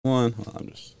One. Well, I'm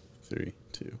just 3,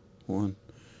 2, 1.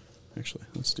 Actually,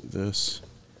 let's do this.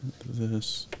 Do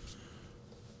this.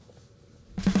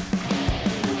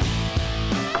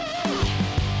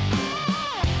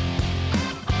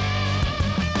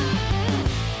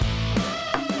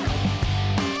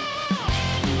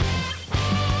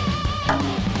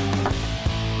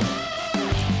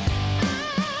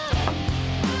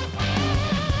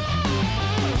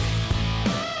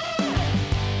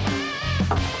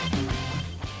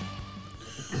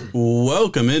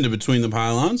 Welcome into Between the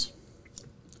Pylons.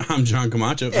 I'm John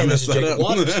Camacho. I messed that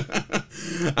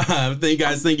up.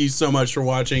 Thank you so much for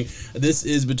watching. This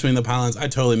is Between the Pylons. I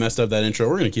totally messed up that intro.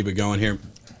 We're going to keep it going here.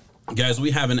 Guys,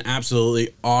 we have an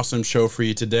absolutely awesome show for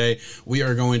you today. We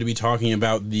are going to be talking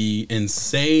about the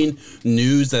insane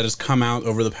news that has come out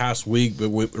over the past week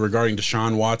regarding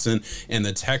Deshaun Watson and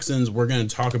the Texans. We're going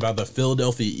to talk about the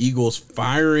Philadelphia Eagles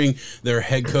firing their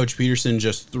head coach Peterson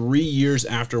just 3 years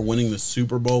after winning the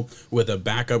Super Bowl with a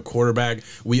backup quarterback.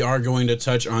 We are going to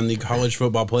touch on the college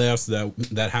football playoffs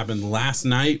that happened last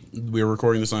night. We are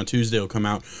recording this on Tuesday. It'll come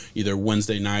out either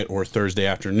Wednesday night or Thursday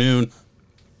afternoon.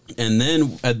 And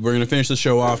then we're going to finish the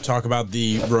show off, talk about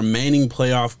the remaining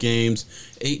playoff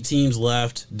games, 8 teams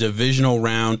left, divisional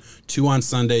round, 2 on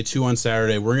Sunday, 2 on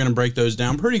Saturday. We're going to break those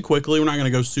down pretty quickly. We're not going to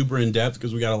go super in depth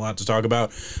because we got a lot to talk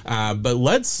about. But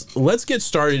let's get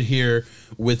started here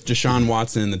with Deshaun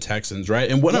Watson and the Texans,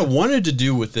 right? And what I wanted to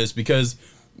do with this, because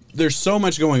there's so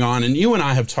much going on, and you and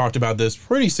I have talked about this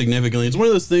pretty significantly. It's one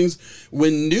of those things,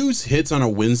 when news hits on a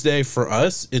Wednesday, for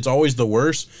us, it's always the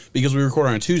worst because we record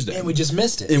on a Tuesday. And we just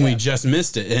missed it.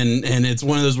 And it's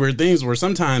one of those weird things where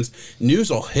sometimes news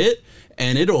will hit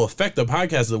and it'll affect the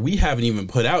podcast that we haven't even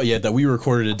put out yet, that we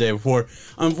recorded a day before.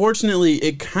 Unfortunately,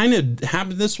 it kind of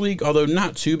happened this week, although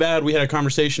not too bad. We had a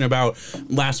conversation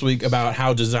last week about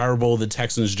how desirable the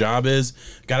Texans' job is.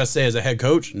 Gotta say, as a head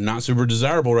coach, not super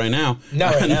desirable right now.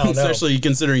 Not right now, especially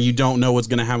considering you don't know what's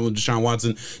going to happen with Deshaun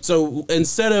Watson. So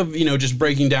instead of just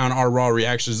breaking down our raw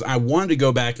reactions, I wanted to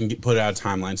go back and put out a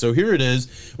timeline. So here it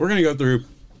is. We're going to go through.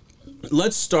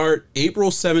 Let's start April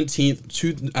 17th,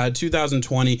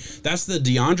 2020. That's the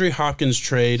DeAndre Hopkins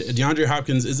trade. DeAndre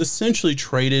Hopkins is essentially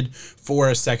traded for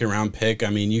a second-round pick. I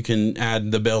mean, you can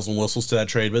add the bells and whistles to that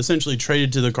trade, but essentially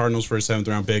traded to the Cardinals for a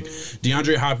 7th-round pick.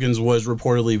 DeAndre Hopkins was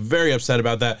reportedly very upset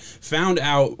about that. Found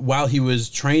out while he was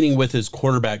training with his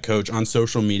quarterback coach on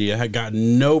social media, had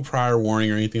gotten no prior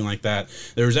warning or anything like that.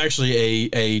 There was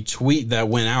actually a tweet that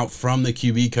went out from the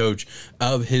QB coach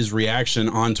of his reaction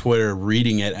on Twitter,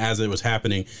 reading it as it was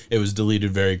happening. It was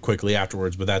deleted very quickly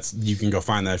afterwards, but you can go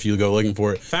find that if you go looking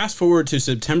for it. Fast forward to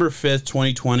September 5th,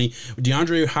 2020,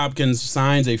 DeAndre Hopkins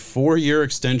signs a 4-year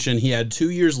extension. He had 2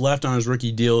 years left on his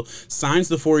rookie deal, signs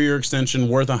the 4-year extension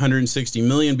worth $160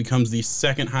 million, becomes the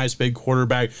second highest paid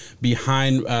quarterback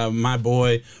behind my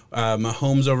boy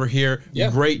Mahomes over here.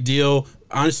 Yeah. Great deal.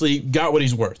 Honestly, got what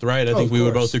he's worth, right? I think we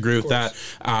would both agree with that.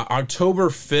 October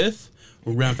 5th,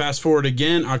 we're going to fast forward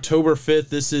again, October 5th.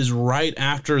 This is right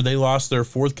after they lost their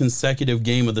 4th consecutive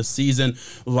game of the season.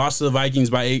 Lost to the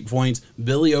Vikings by 8 points.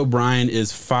 Billy O'Brien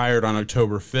is fired on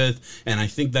October 5th, and I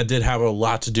think that did have a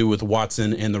lot to do with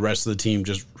Watson and the rest of the team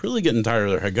just really getting tired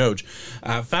of their head coach.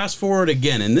 Fast forward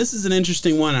again, and this is an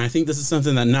interesting one, and I think this is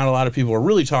something that not a lot of people are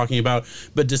really talking about,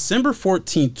 but December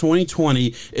 14th,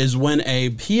 2020 is when a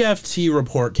PFT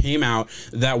report came out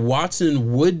that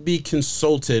Watson would be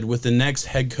consulted with the next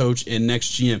head coach and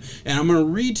next GM. And I'm going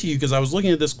to read to you, because I was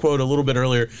looking at this quote a little bit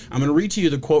earlier, I'm going to read to you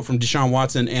the quote from Deshaun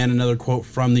Watson and another quote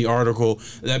from the article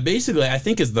that basically I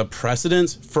think is the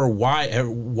precedence for why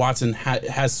Watson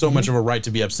has so much of a right to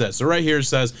be upset. So right here it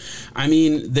says, I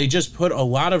mean, they just put a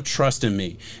lot of trust in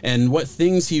me and what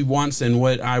things he wants and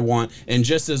what I want, and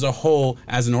just as a whole,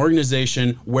 as an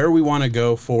organization, where we want to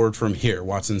go forward from here,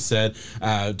 Watson said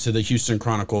to the Houston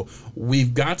Chronicle.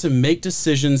 We've got to make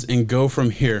decisions and go from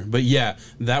here. But yeah,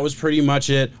 that was pretty much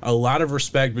it. A lot of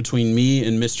respect between me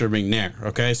and Mr. McNair.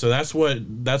 Okay, so that's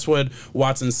what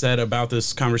Watson said about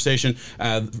this conversation.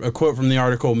 A quote from the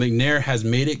article: McNair has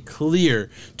made it clear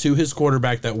to his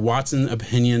quarterback that Watson's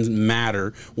opinions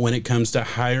matter when it comes to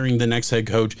hiring the next head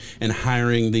coach and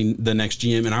hiring the next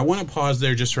GM. And I want to pause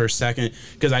there just for a second,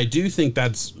 because I do think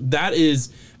that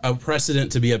is a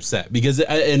precedent to be upset, because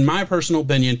in my personal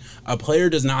opinion, a player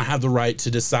does not have the right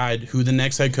to decide who the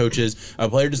next head coach is. A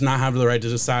player does not have the right to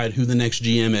decide who the next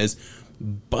GM is.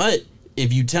 But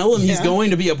if you tell him he's going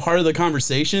to be a part of the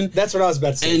conversation, that's what I was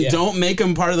about to say, and don't make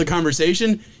him part of the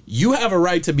conversation, you have a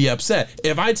right to be upset.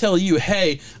 If I tell you,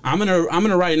 hey, I'm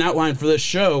gonna write an outline for this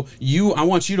show, I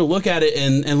want you to look at it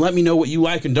and let me know what you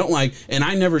like and don't like, and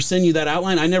I never send you that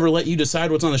outline, I never let you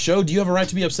decide what's on the show, do you have a right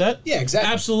to be upset? Yeah,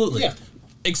 exactly. Absolutely. Yeah.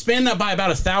 expand that by about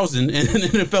 1,000 in an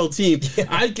NFL team. Yeah.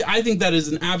 I think that is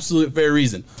an absolute fair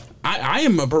reason. I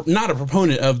am not a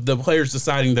proponent of the players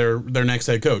deciding their next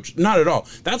head coach. Not at all.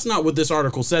 That's not what this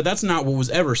article said. That's not what was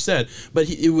ever said. But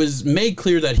it was made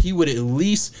clear that he would at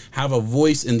least have a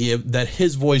voice that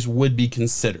his voice would be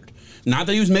considered. Not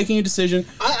that he was making a decision.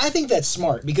 I think that's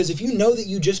smart, because if you know that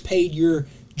you just paid your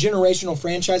generational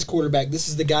franchise quarterback, this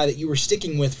is the guy that you were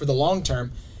sticking with for the long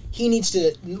term, he needs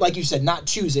to, like you said, not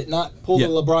choose it, not pull the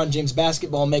LeBron James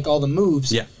basketball and make all the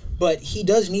moves. Yeah. But he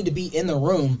does need to be in the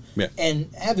room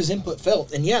and have his input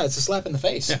felt. And, it's a slap in the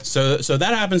face. Yeah. So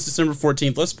that happens December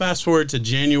 14th. Let's fast forward to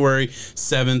January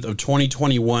 7th of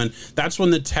 2021. That's when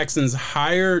the Texans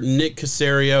hire Nick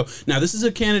Caserio. Now, this is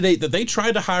a candidate that they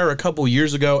tried to hire a couple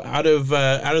years ago out of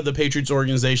the Patriots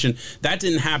organization. That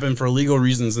didn't happen for legal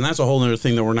reasons, and that's a whole other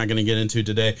thing that we're not going to get into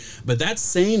today. But that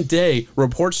same day,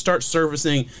 reports start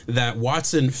surfacing that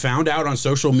Watson found out on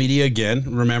social media again.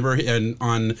 Remember, and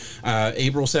on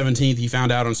April 17th, he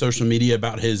found out on social media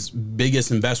about his biggest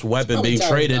and best weapon being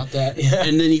traded.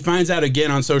 And then he finds out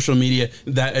again on social media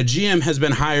that a GM has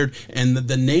been hired, and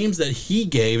the names that he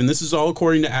gave, and this is all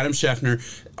according to Adam Schefter,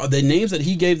 the names that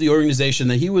he gave the organization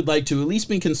that he would like to at least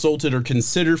be consulted or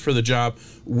considered for the job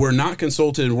were not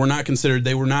consulted, were not considered.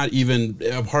 They were not even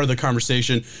a part of the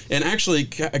conversation. And actually,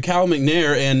 Cal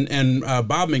McNair and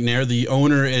Bob McNair, the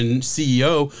owner and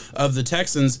CEO of the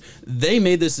Texans, they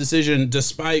made this decision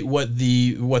despite what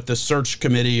the search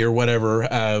committee or whatever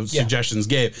suggestions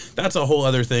gave. That's a whole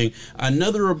other thing.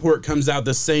 Another report comes out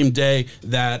the same day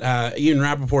that Ian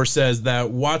Rappaport says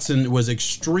that Watson was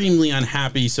extremely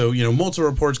unhappy. So, multiple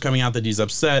reports coming out that he's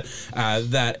upset,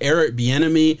 that Eric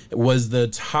Bieniemy was the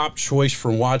top choice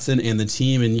for Watson and the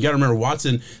team. And you got to remember,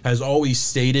 Watson has always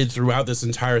stated throughout this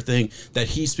entire thing that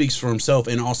he speaks for himself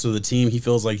and also the team. He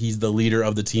feels like he's the leader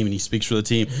of the team and he speaks for the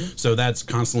team. Mm-hmm. So that's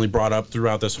constantly brought up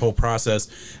throughout this whole process.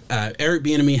 Eric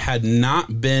Bieniemy had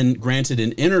not been granted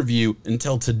an interview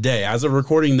until today. As of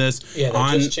recording this,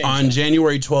 on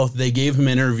January 12th, they gave him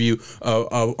an interview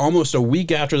almost a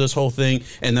week after this whole thing.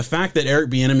 And the fact that Eric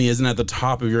Bieniemy isn't at the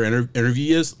top of your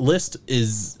interview list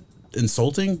is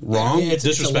insulting, wrong,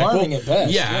 disrespectful. It's alarming at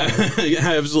best. Yeah.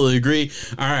 I absolutely agree.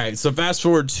 All right, so fast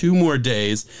forward 2 more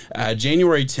days.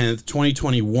 January 10th,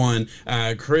 2021,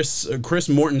 Chris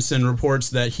Mortensen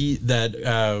reports that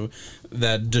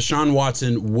that Deshaun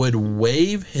Watson would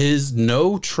waive his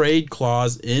no trade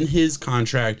clause in his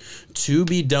contract to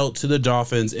be dealt to the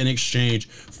Dolphins in exchange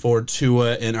for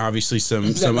Tua and obviously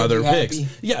some other picks.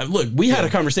 Yeah, look, we had a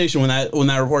conversation when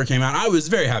that report came out. I was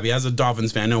very happy as a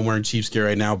Dolphins fan. I know I'm wearing Chiefs gear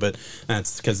right now, but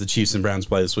that's because the Chiefs and Browns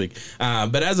play this week.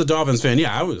 But as a Dolphins fan,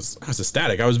 I was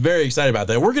ecstatic. I was very excited about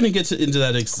that. We're going to get into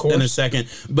that in a second,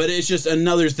 but it's just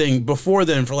another thing. Before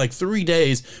then, for like 3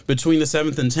 days between the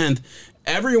 7th and 10th,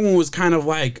 everyone was kind of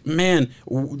like, man,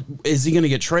 is he going to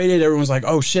get traded? Everyone's like,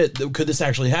 oh, shit, could this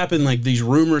actually happen? Like, these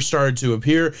rumors started to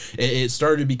appear. It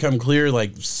started to become clear,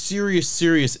 like,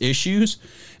 serious issues.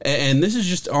 And this is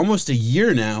just almost a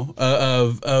year now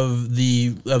of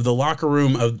the locker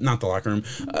room not the locker room.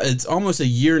 It's almost a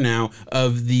year now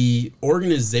of the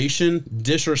organization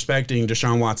disrespecting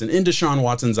Deshaun Watson in Deshaun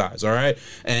Watson's eyes. All right,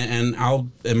 and I'll,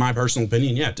 in my personal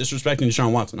opinion, disrespecting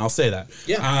Deshaun Watson. I'll say that.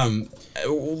 Yeah.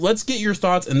 Let's get your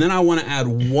thoughts, and then I want to add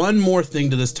one more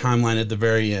thing to this timeline at the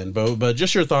very end. But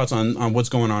just your thoughts on what's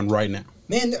going on right now.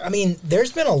 Man, I mean,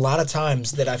 there's been a lot of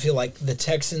times that I feel like the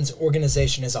Texans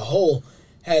organization as a whole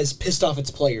has pissed off its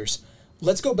players.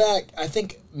 Let's go back, I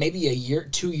think maybe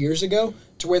 2 years ago,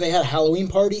 to where they had a Halloween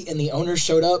party and the owner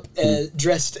showed up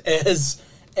dressed as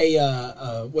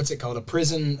a what's it called? A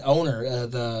prison owner.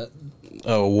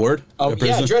 A ward? Oh,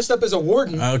 yeah, dressed up as a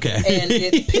warden. Okay. And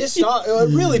it pissed off.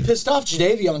 It really pissed off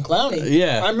Jadeveon Clowney.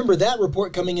 Yeah. I remember that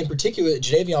report coming in particular. That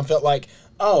Jadeveon felt like,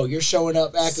 oh, you're showing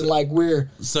up acting like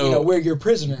we're your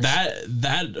prisoners.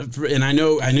 That and I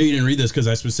know you didn't read this because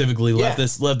I specifically left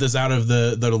this out of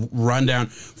the rundown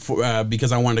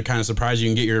because I wanted to kind of surprise you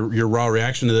and get your raw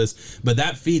reaction to this. But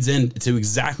that feeds into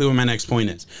exactly what my next point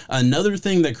is. Another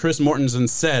thing that Chris Mortensen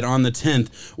said on the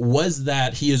 10th was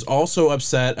that he is also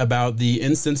upset about the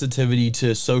insensitivity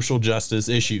to social justice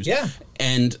issues. Yeah.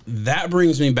 And that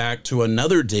brings me back to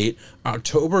another date,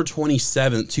 October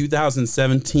 27th,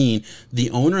 2017. The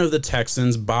owner of the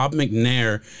Texans, Bob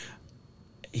McNair,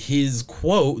 his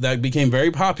quote that became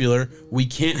very popular, "We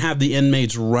can't have the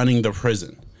inmates running the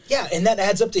prison." Yeah, and that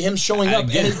adds up to him showing up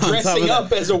and dressing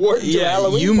up as a warden to a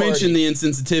Halloween you party. Mentioned the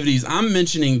insensitivities. I'm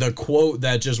mentioning the quote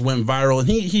that just went viral, and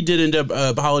he did end up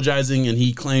apologizing, and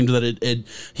he claimed that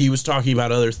he was talking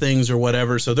about other things or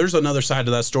whatever. So there's another side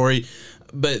to that story.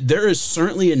 But there is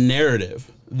certainly a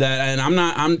narrative and I'm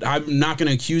not going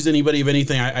to accuse anybody of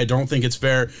anything. I don't think it's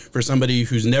fair for somebody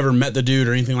who's never met the dude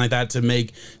or anything like that to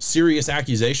make serious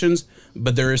accusations.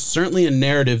 But there is certainly a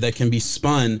narrative that can be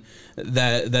spun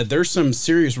that there's some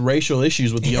serious racial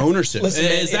issues with the ownership. Listen,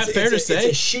 man, is that fair to say?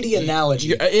 It's a shitty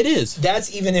analogy. It is.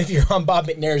 That's even if you're on Bob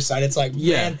McNair's side. It's like,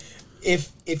 man,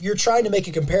 if you're trying to make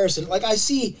a comparison, like I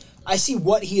see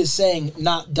what he is saying,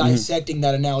 not dissecting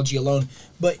that analogy alone.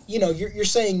 But you're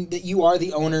saying that you are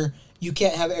the owner. You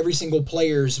can't have every single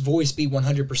player's voice be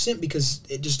 100% because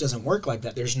it just doesn't work like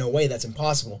that. There's no way. That's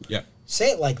impossible. Yeah.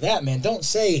 Say it like that, man. Don't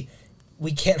say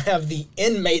we can't have the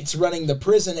inmates running the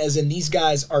prison as in these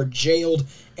guys are jailed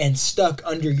and stuck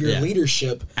under your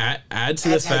leadership. Add to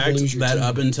the fact that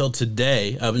up until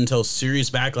today, up until serious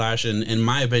backlash, and in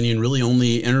my opinion, really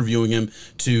only interviewing him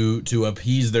to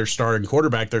appease their star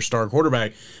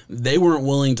quarterback, they weren't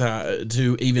willing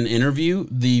to even interview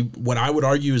what I would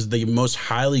argue is the most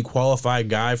highly qualified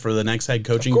guy for the next head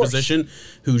coaching position,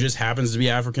 who just happens to be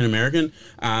African American.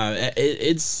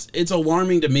 It's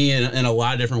alarming to me in a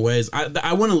lot of different ways.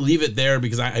 I want to leave it there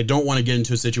because I don't want to get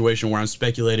into a situation where I'm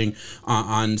speculating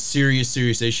on serious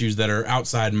issues that are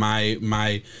outside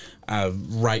my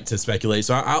right to speculate.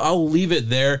 So I'll leave it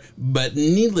there. But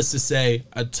needless to say,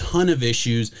 a ton of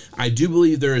issues. I do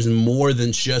believe there is more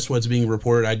than just what's being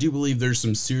reported. I do believe there's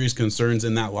some serious concerns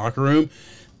in that locker room.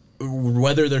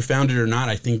 Whether they're founded or not,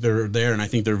 I think they're there, and I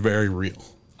think they're very real.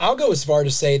 I'll go as far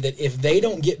to say that if they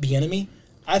don't get Bieniemy,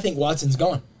 I think Watson's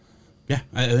gone. Yeah,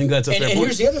 I think that's a fair point. And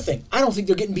here's the other thing. I don't think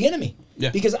they're getting Bieniemy. Yeah.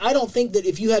 Because I don't think that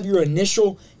if you have your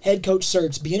initial head coach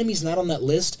search, Bieniemy's not on that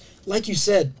list. Like you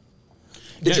said,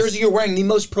 the jersey you're wearing, the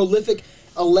most prolific,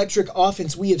 electric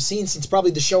offense we have seen since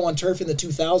probably the show on turf in the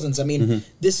 2000s. I mean,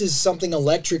 this is something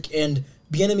electric, and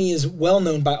Bieniemy is well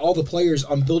known by all the players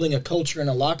on building a culture in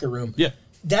a locker room. Yeah.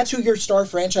 That's who your star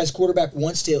franchise quarterback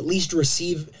wants to at least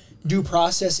receive due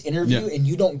process interview, and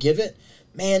you don't give it.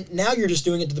 Man, now you're just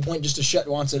doing it to the point just to shut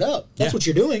Watson up. That's what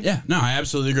you're doing. Yeah, no, I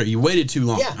absolutely agree. You waited too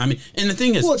long. Yeah. I mean, and the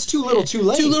thing is... Well, it's too little, too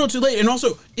late. Too little, too late. And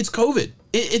also, it's COVID.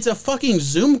 It's a fucking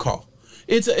Zoom call.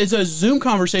 It's a Zoom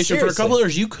conversation for a couple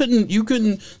hours. You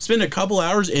couldn't spend a couple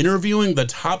hours interviewing the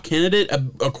top candidate,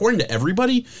 according to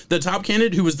everybody, the top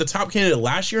candidate who was the top candidate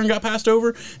last year and got passed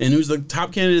over, and who's the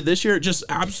top candidate this year. Just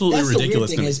absolutely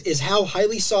ridiculous. That's the weird thing is how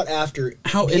highly sought after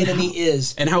Bieniemy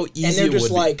is, and how easy it would be. And they're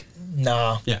just like,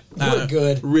 nah, we're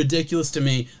good. Ridiculous to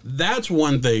me. That's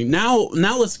one thing. Now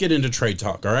let's get into trade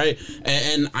talk, all right?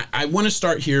 And I want to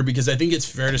start here because I think it's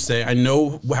fair to say, I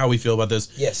know how we feel about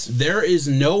this. Yes. There is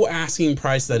no asking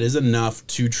price that is enough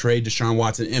to trade Deshaun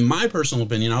Watson. In my personal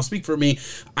opinion, I'll speak for me,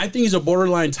 I think he's a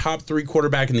borderline top 3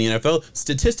 quarterback in the NFL.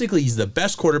 Statistically, he's the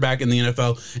best quarterback in the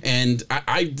NFL. And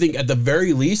I think at the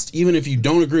very least, even if you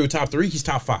don't agree with top 3, he's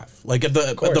top 5. Like at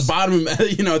the bottom, at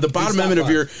the bottom end of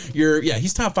your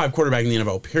he's top 5 quarterback in the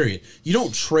NFL, period. You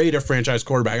don't trade a franchise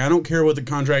quarterback. I don't care what the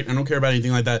contract, I don't care about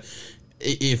anything like that.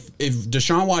 If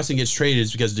Deshaun Watson gets traded,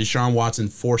 it's because Deshaun Watson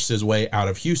forced his way out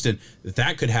of Houston.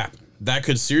 That could happen. That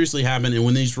could seriously happen. And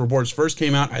when these reports first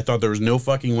came out, I thought there was no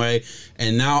fucking way.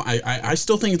 And now I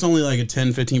still think it's only like a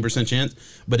 10-15% chance,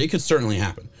 but it could certainly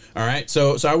happen. All right.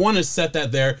 So I want to set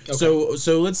that there. Okay.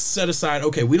 So let's set aside.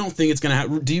 Okay, we don't think it's going to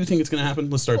happen. Do you think it's going to happen?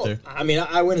 Let's start there. I mean,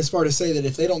 I went as far to say that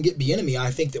if they don't get Bieniemy, I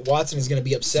think that Watson is going to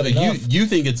be upset enough. You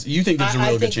think there's a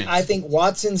real good chance? I think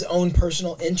Watson's own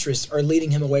personal interests are leading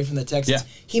him away from the Texans. Yeah.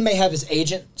 He may have his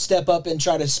agent step up and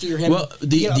try to steer him. Well,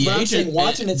 the agent,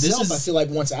 Watson itself, I feel like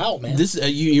wants out, man. This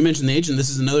you mentioned the agent. This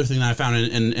is another thing that I found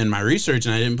in my research,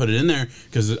 and I didn't put it in there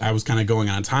because I was kind of going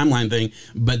on a timeline thing.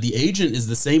 But the agent is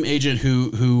the same agent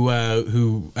who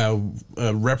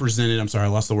represented. I'm sorry, I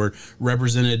lost the word.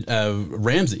 Represented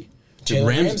Ramsey.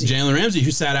 Jalen Ramsey,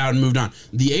 who sat out and moved on.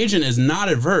 The agent is not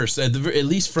averse, at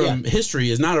least from history,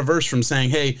 is not averse from saying,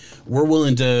 "Hey, we're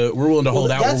willing to hold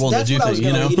out. We're willing to do things." What I was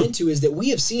going to get into is that we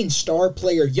have seen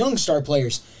young star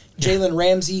players. Jalen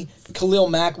Ramsey, Khalil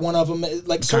Mack, one of them,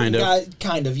 like certain guy,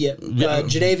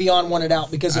 Jadeveon wanted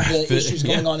out because of the issues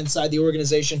going on inside the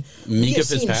organization. Mika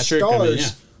Fitzpatrick,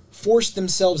 stars force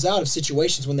themselves out of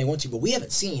situations when they want to, but we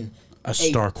haven't seen a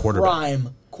star quarterback.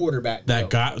 Prime quarterback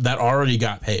that already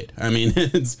got paid. I mean,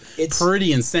 it's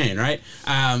pretty insane, right?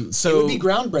 So it would be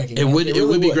groundbreaking. It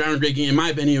would be groundbreaking. In my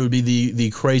opinion, it would be the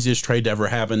craziest trade to ever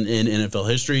happen in NFL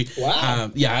history. Wow.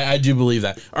 I do believe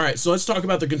that. All right, so let's talk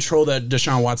about the control that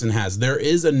Deshaun Watson has. There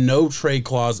is a no trade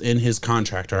clause in his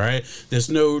contract. All right, this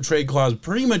no trade clause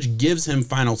pretty much gives him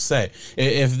final say.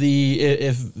 If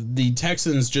the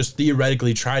Texans just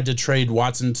theoretically tried to trade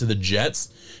Watson to the Jets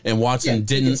and Watson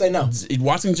didn't say no,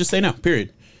 Watson just say no.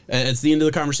 Period. It's the end of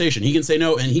the conversation. He can say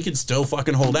no, and he can still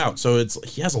fucking hold out. So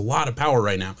he has a lot of power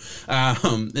right now.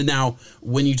 And now,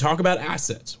 when you talk about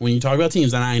assets, when you talk about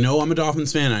teams, and I know I'm a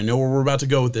Dolphins fan, I know where we're about to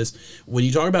go with this. When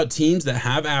you talk about teams that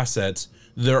have assets,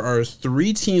 there are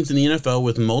 3 teams in the NFL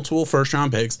with multiple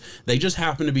first-round picks. They just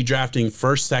happen to be drafting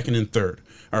first, second, and third.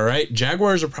 All right?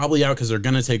 Jaguars are probably out because they're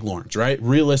going to take Lawrence, right?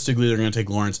 Realistically, they're going to take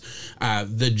Lawrence.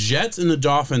 The Jets and the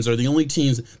Dolphins are the only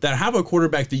teams that have a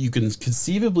quarterback that you can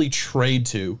conceivably trade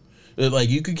to. Like,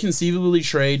 you could conceivably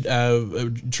trade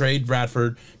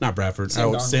Bradford, not Bradford,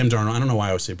 Sam Darnold. I don't know why I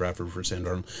always say Bradford for Sam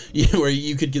Darnold. Where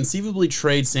you could conceivably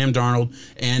trade Sam Darnold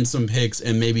and some picks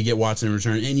and maybe get Watson in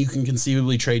return, and you can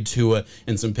conceivably trade Tua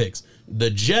and some picks. The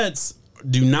Jets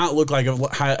do not look like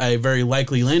a very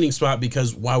likely landing spot,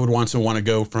 because why would Watson want to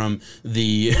go from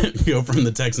the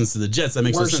Texans to the Jets? That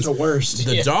makes no sense. Worst to worst.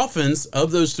 The Dolphins,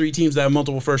 of those 3 teams that have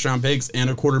multiple first-round picks and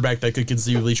a quarterback that could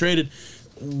conceivably traded,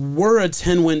 were a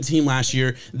 10-win team last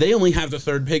year. They only have the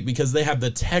 3rd pick because they have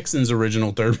the Texans'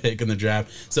 original 3rd pick in the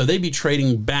draft. So they'd be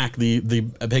trading back the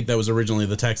pick that was originally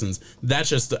the Texans. That's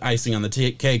just the icing on the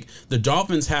cake. The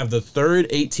Dolphins have the 3rd,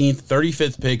 18th,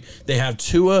 35th pick. They have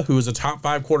Tua, who was a top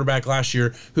 5 quarterback last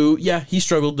year, who, he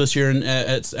struggled this year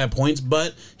at points,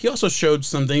 but he also showed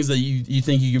some things that you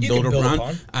think you could build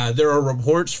upon. There are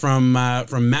reports from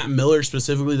Matt Miller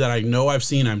specifically that I know I've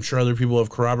seen. I'm sure other people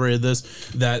have corroborated this,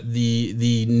 that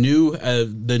the new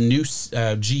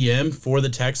GM for the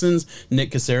Texans,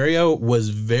 Nick Caserio, was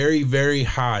very, very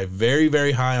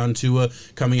high on Tua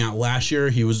coming out last year.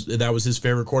 That was his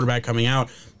favorite quarterback coming out.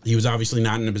 He was obviously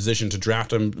not in a position to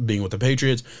draft him being with the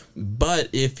Patriots, but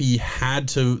if he had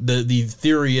to, the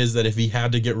theory is that if he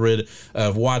had to get rid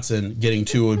of Watson, getting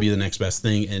Tua would be the next best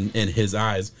thing in his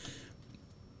eyes.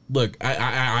 Look,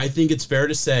 I think it's fair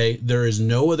to say there is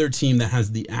no other team that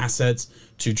has the assets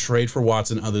to trade for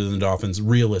Watson other than the Dolphins,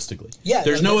 realistically. Yeah,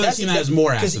 there's no other team that has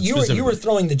more assets. Because you were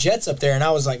throwing the Jets up there, and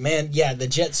I was like, man, yeah, the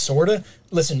Jets sorta.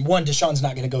 Listen, 1, Deshaun's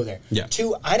not going to go there. Yeah.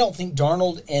 2, I don't think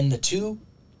Darnold and the 2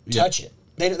 touch it.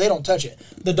 They don't touch it.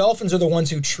 The Dolphins are the ones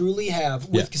who truly have,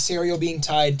 with Caserio being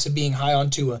tied to being high on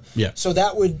Tua. Yeah. So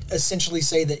that would essentially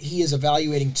say that he is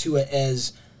evaluating Tua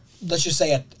as, let's just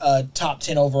say, a top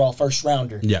 10 overall first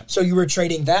rounder. Yeah. So you were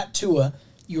trading that Tua,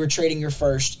 you were trading your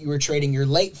first, you were trading your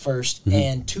late first,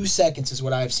 and 2 seconds is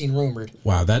what I've seen rumored.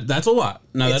 Wow, that's a lot.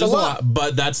 No, that is a lot,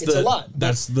 but that's a lot.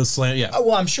 That's the slant. Yeah.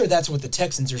 Well, I'm sure that's what the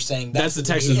Texans are saying. That's the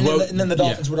Texans. And then the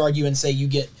Dolphins would argue and say you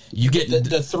get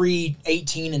the 3,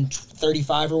 18, and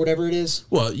 35 or whatever it is.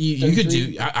 Well, you could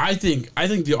do. I think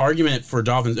the argument for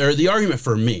Dolphins, or the argument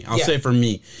for me, I'll say for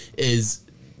me, is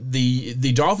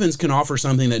the Dolphins can offer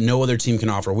something that no other team can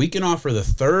offer. We can offer the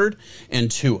 3rd and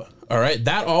Tua. All right,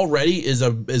 that already is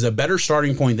a better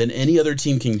starting point than any other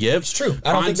team can give. It's true.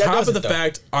 I don't think that does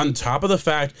it, on top of the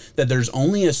fact that there's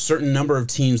only a certain number of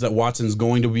teams that Watson's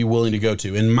going to be willing to go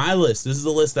to. In my list, this is the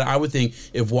list that I would think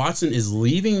if Watson is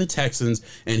leaving the Texans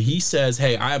and he says,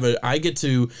 "Hey, I get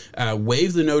to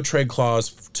waive the no trade clause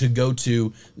to go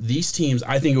to these teams,"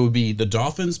 I think it would be the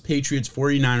Dolphins, Patriots,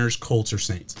 49ers, Colts, or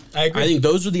Saints. I agree. I think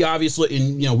those are the obvious.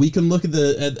 And we can look at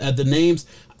the names.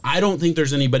 I don't think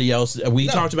there's anybody else. We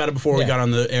talked about it before we got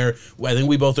on the air. I think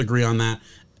we both agree on that.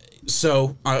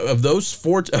 So of those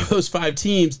 5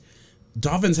 teams,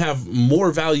 Dolphins have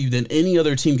more value than any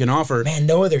other team can offer. Man,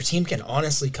 no other team can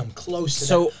honestly come close to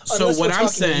that. So what I'm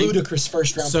saying, ludicrous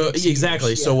first round. So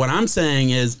exactly. So what I'm saying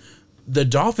is, the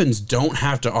Dolphins don't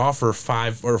have to offer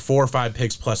 4 or 5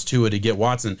 picks plus Tua to get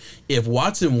Watson. If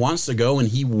Watson wants to go and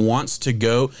he wants to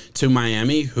go to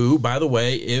Miami, who, by the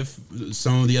way, if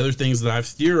some of the other things that I've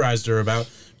theorized are about,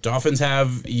 Dolphins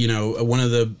have, one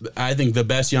of I think the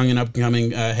best young and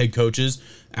upcoming head coaches,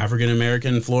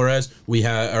 African-American, Flores. We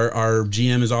have our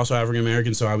GM is also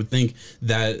African-American, so I would think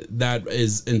that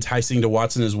is enticing to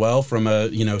Watson as well, from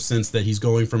a sense that he's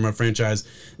going from a franchise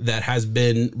that has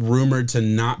been rumored to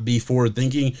not be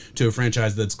forward-thinking to a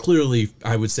franchise that's clearly,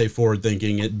 I would say,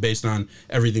 forward-thinking, based on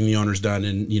everything the owner's done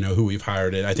and who we've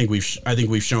hired. I think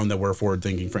we've shown that we're a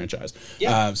forward-thinking franchise.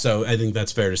 Yeah. So I think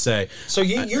that's fair to say. So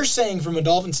you're saying, from a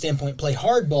Dolphins standpoint, play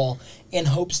hardball in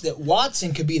hopes that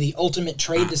Watson could be the ultimate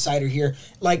trade decider here,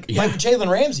 like Jalen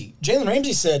Ramsey. Jalen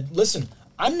Ramsey said, "Listen,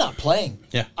 I'm not playing.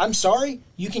 Yeah. I'm sorry.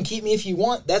 You can keep me if you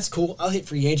want. That's cool. I'll hit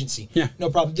free agency. Yeah. No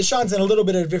problem." Deshaun's in a little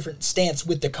bit of a different stance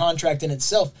with the contract in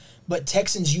itself, but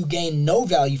Texans, you gain no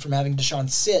value from having Deshaun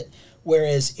sit,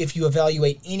 whereas if you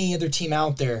evaluate any other team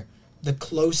out there, the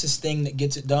closest thing that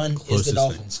gets it done is the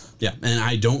Dolphins. Yeah, and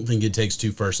I don't think it takes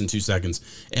 2 firsts and 2 seconds.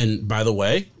 And by the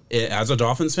way, as a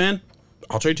Dolphins fan,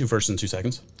 I'll trade 2 firsts and 2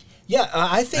 seconds. Yeah,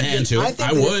 I think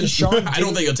I would. I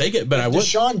don't think he'll take it, but I would.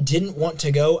 Deshaun didn't want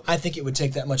to go, I think it would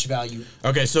take that much value.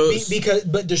 Okay, so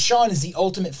but Deshaun is the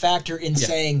ultimate factor in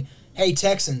saying, "Hey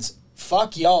Texans,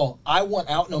 fuck y'all. I want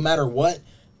out no matter what."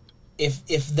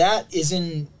 If that is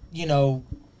in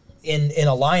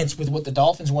alliance with what the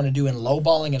Dolphins want to do in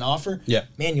lowballing an offer,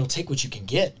 man, you'll take what you can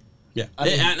get. Yeah,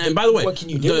 and by the way, what can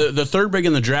you do? The third pick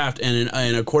in the draft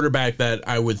and a quarterback that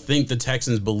I would think the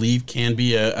Texans believe can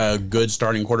be a good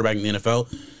starting quarterback in the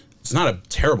NFL. It's not a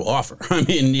terrible offer. I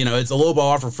mean, it's a low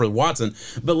ball offer for Watson.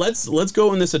 But let's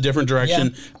go in this a different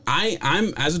direction. Yeah.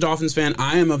 I'm as a Dolphins fan,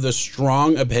 I am of the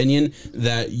strong opinion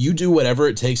that you do whatever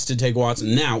it takes to take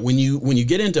Watson. Now, when you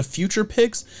get into future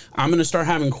picks, I'm going to start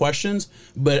having questions.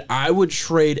 But I would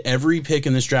trade every pick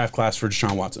in this draft class for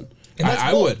Deshaun Watson.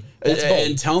 I would.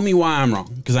 And tell me why I'm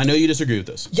wrong, because I know you disagree with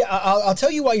this. Yeah, I'll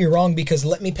tell you why you're wrong, because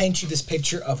let me paint you this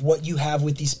picture of what you have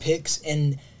with these picks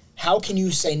and how can you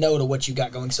say no to what you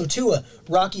got going. So Tua,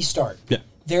 rocky start. Yeah.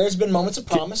 There has been moments of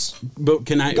promise. But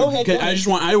can I? Go ahead.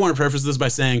 I want to preface this by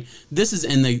saying this is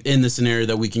in the scenario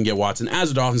that we can get Watson. As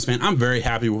a Dolphins fan, I'm very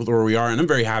happy with where we are, and I'm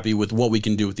very happy with what we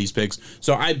can do with these picks.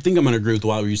 So I think I'm going to agree with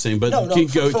what you're saying. But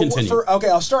continue. Okay,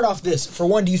 I'll start off this. For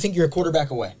one, do you think you're a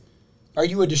quarterback away? Are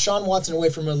you a Deshaun Watson away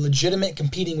from a legitimate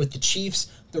competing with the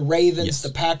Chiefs, the Ravens, the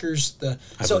Packers? And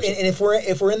if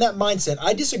we're in that mindset,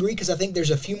 I disagree because I think there's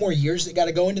a few more years that got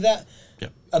to go into that.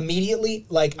 Yep. Immediately,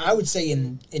 like I would say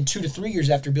in 2 to 3 years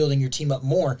after building your team up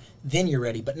more, then you're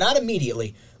ready, but not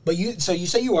immediately. But you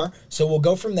say you are, so we'll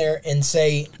go from there and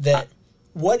say that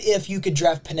what if you could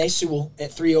draft Penei Sewell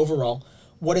at 3 overall?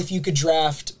 What if you could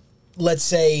draft, let's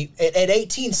say, at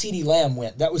 18, CeeDee Lamb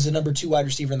went. That was the number 2 wide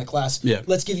receiver in the class. Yeah.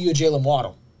 Let's give you a Jalen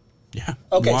Waddle. Yeah.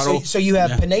 Okay, Waddle. So you have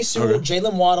Penei Sewell,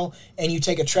 Jalen Waddle, and you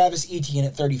take a Travis Etienne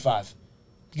at 35.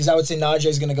 Because I would say Najee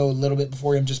is going to go a little bit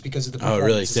before him just because of the performance. Oh,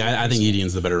 really? See, I think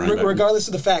Etienne's the better running back. Regardless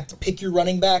of the fact, pick your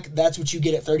running back. That's what you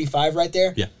get at 35 right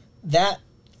there. Yeah. That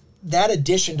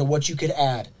addition to what you could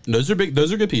add. Those are big.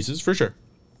 Those are good pieces for sure.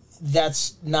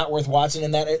 That's not worth Watson,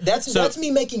 and that's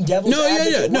me making devil's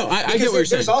advocate. Yeah. No, I get what you're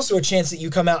saying. There's also a chance that you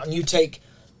come out and you take,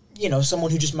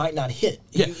 someone who just might not hit.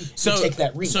 Yeah. You take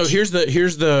that reach. So here's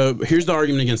the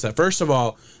argument against that. First of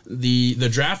all, the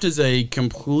draft is a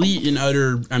complete and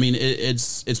utter. I mean,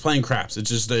 it's playing craps.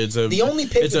 The only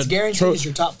pick that's guaranteed is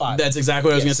your top 5. That's exactly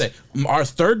what I was going to say. Our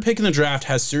third pick in the draft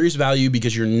has serious value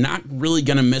because you're not really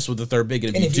going to miss with the third pick,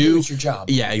 and if you do, it's your job.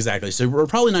 Yeah, exactly. So we're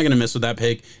probably not going to miss with that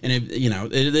pick, and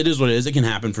it is what it is. It can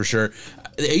happen for sure.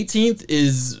 The 18th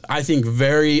is, I think,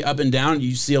 very up and down.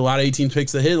 You see a lot of 18th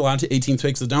picks that hit, a lot of 18th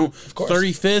picks that don't. Of course.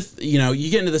 35th, you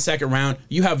get into the second round,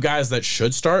 you have guys that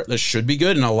should start, that should be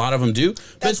good, and a lot of them do.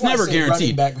 But it's never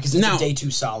guaranteed. Back because it's a day 2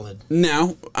 solid.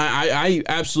 Now, I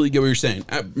absolutely get what you're saying.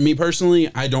 Me personally,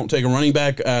 I don't take a running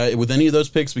back with any of those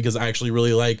picks because I actually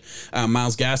really like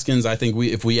Myles Gaskins. I think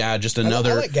if we add just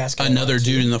another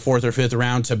dude in the 4th or 5th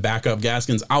round to back up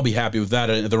Gaskins, I'll be happy with that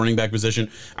at the running back position.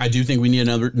 I do think we need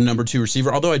another number 2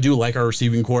 receiver, although I do like our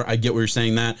receiving core. I get what you're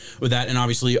saying with that, and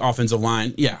obviously offensive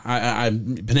line. Yeah,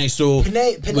 Penei Sewell would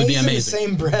be amazing. In the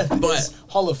same breath, but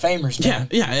Hall of Famers, man.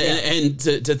 Yeah. And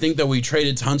to think that we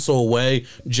traded Tunsil away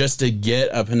just to get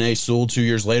a Penei Sewell 2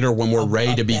 years later when we're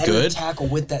ready to be good tackle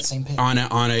with that same pick on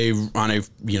a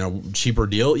cheaper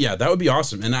deal. Yeah, that would be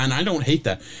awesome, and I don't hate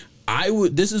that.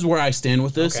 This is where I stand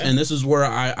with this, and this is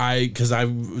where because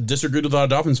I've disagreed with a lot of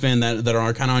Dolphins fans that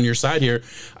are kind of on your side here.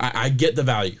 I get the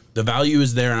value. The value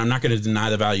is there, and I'm not going to deny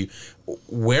the value.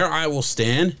 Where I will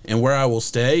stand and where I will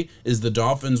stay is the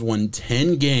Dolphins won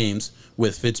 10 games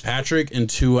with Fitzpatrick and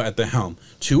Tua at the helm.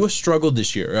 Tua struggled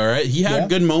this year, all right? He had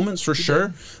good moments for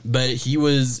sure, but he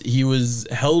was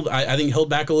held, I think, held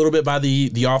back a little bit by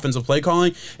the offensive play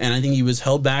calling, and I think he was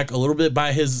held back a little bit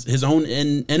by his own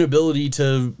inability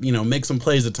to, make some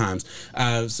plays at times.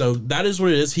 So that is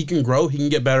what it is. He can grow. He can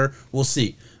get better. We'll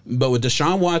see. But with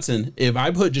Deshaun Watson, if I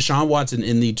put Deshaun Watson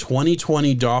in the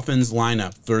 2020 Dolphins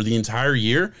lineup for the entire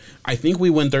year, I think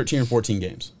we win 13 or 14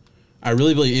 games. I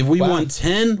really believe if we won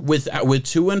 10 with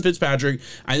Tua and Fitzpatrick,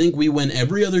 I think we win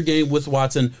every other game with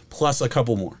Watson plus a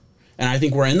couple more. And I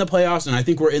think we're in the playoffs, and I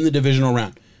think we're in the divisional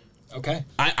round. Okay.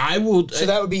 I will. So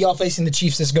that would be y'all facing the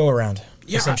Chiefs this go around.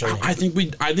 Yeah, I think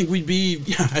we'd be.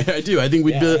 Yeah, I do. I think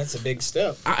we'd be. That's a big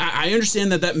step. I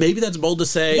understand that maybe that's bold to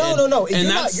say. No.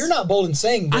 You're not bold in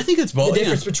saying. I think it's bold. The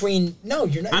difference between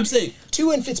you're not. I'm saying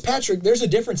Tua and Fitzpatrick, there's a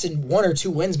difference in 1 or 2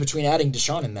 wins between adding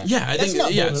Deshaun in that. Yeah, I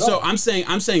think. Yeah, so I'm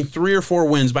saying 3 or 4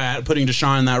 wins by putting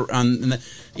Deshaun in that.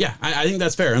 Yeah, I think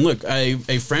that's fair. And look, a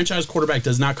franchise quarterback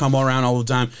does not come around all the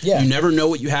time. Yeah. You never know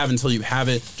what you have until you have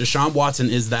it. Deshaun Watson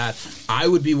is that. I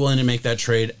would be willing to make that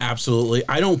trade, absolutely.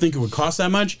 I don't think it would cost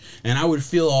that much, and I would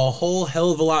feel a whole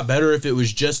hell of a lot better if it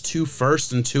was just 2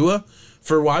 firsts and Tua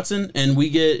for Watson, and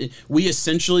we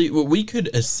could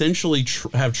essentially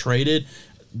have traded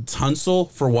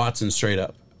Tunsil for Watson straight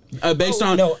up.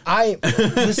 Listen.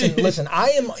 I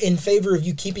am in favor of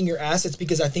you keeping your assets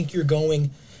because I think you're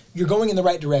going in the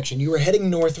right direction. You are heading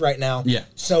north right now. Yeah.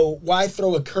 So why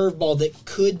throw a curveball that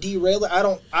could derail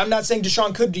it? I'm not saying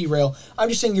Deshaun could derail. I'm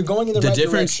just saying you're going in the right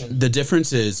direction. The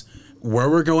difference is where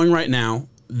we're going right now.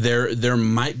 There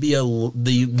might be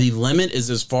the limit is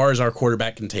as far as our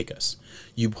quarterback can take us.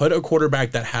 You put a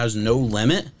quarterback that has no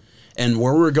limit, and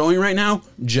where we're going right now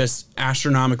just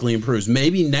astronomically improves.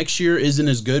 Maybe next year isn't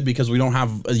as good because we don't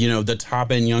have the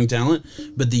top end young talent,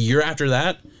 but the year after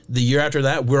that,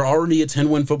 we're already a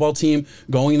 10-win football team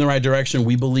going in the right direction.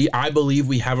 I believe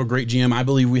we have a great GM. I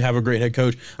believe we have a great head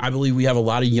coach. I believe we have a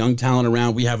lot of young talent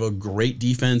around. We have a great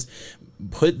defense.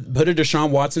 Put a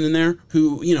Deshaun Watson in there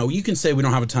who, you can say we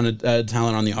don't have a ton of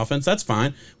talent on the offense. That's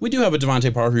fine. We do have a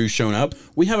Devontae Parker who's shown up.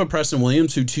 We have a Preston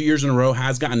Williams who 2 years in a row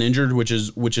has gotten injured, which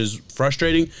is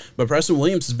frustrating. But Preston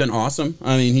Williams has been awesome.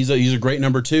 I mean, he's a great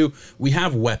number 2. We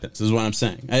have weapons is what I'm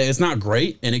saying. It's not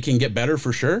great, and it can get better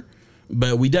for sure.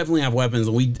 But we definitely have weapons,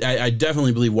 and I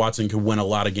definitely believe Watson could win a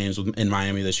lot of games in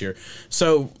Miami this year.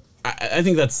 So I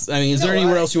think that's. I mean, is there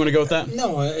anywhere else you want to go with that?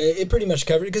 No, it pretty much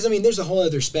covered it because there's a whole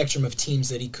other spectrum of teams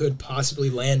that he could possibly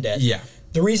land at. Yeah.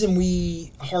 The reason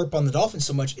we harp on the Dolphins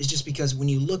so much is just because when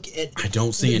you look at, I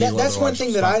don't see any. That's one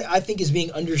thing that I think is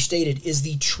being understated is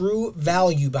the true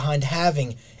value behind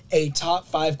having a top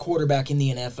 5 quarterback in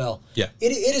the NFL. Yeah.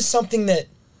 It is something that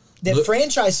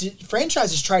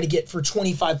franchises try to get for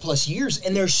 25 plus years,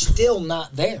 and they're still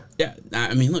not there. Yeah,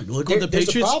 I mean, look what the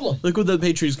Patriots. Look what the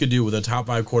Patriots could do with a top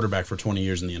 5 quarterback for 20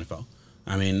 years in the NFL.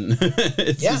 I mean,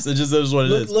 it just is what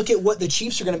it is. Look at what the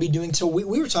Chiefs are going to be doing. Till we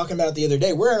were talking about it the other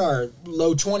day. We're in our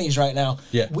low 20s right now.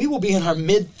 Yeah. We will be in our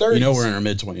mid 30s. We're in our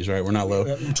mid 20s, right? We're not low.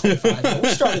 25. We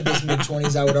started this mid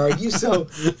 20s, I would argue. So,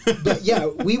 but yeah,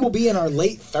 we will be in our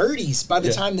late 30s by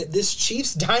the time that this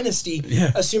Chiefs dynasty,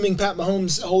 assuming Pat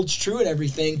Mahomes holds true and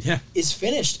everything, is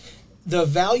finished. The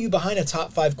value behind a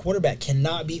top 5 quarterback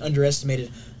cannot be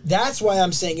underestimated. That's why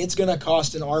I'm saying it's going to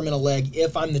cost an arm and a leg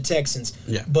if I'm the Texans.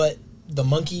 Yeah. But the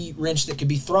monkey wrench that could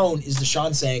be thrown is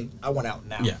Deshaun saying, I want out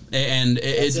now. Yeah, and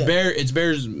it's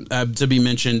bears to be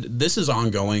mentioned. This is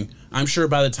ongoing. I'm sure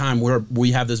by the time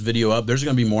we have this video up, there's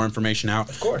going to be more information out.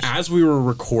 Of course. As we were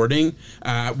recording,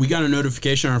 we got a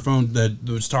notification on our phone that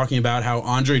was talking about how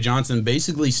Andre Johnson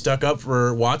basically stuck up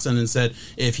for Watson and said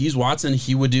if he's Watson,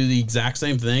 he would do the exact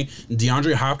same thing.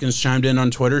 DeAndre Hopkins chimed in on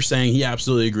Twitter saying he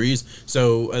absolutely agrees.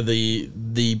 So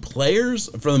the players,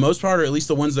 for the most part, or at least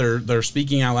the ones that are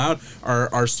speaking out loud,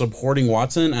 are supporting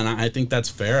Watson, and I think that's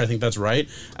fair. I think that's right.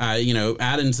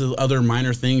 Add into other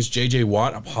minor things, J.J.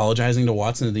 Watt apologizing to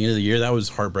Watson at the end of the year. That was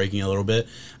heartbreaking a little bit.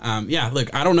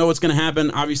 Look, I don't know what's going to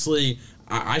happen. Obviously,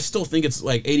 I still think it's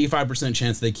like 85%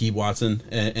 chance they keep Watson,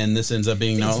 and this ends up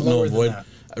being null and void.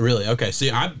 Really? Okay.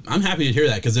 See, I'm happy to hear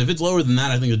that because if it's lower than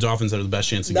that, I think the Dolphins have the best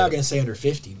chance to get it. Not going to say under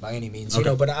 50 by any means,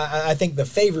 but I think the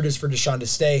favorite is for Deshaun to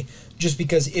stay just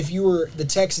because if you were the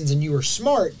Texans and you were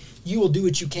smart, you will do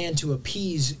what you can to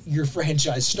appease your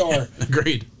franchise star.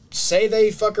 Agreed. Say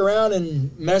they fuck around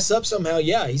and mess up somehow,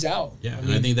 he's out. Yeah,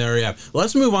 I think they already have.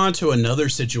 Let's move on to another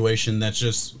situation that's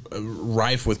just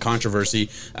rife with controversy.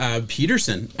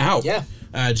 Peterson out. Yeah.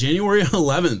 January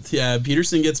 11th,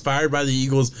 Peterson gets fired by the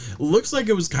Eagles. Looks like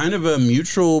it was kind of a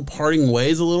mutual parting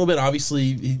ways a little bit.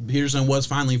 Obviously, Peterson was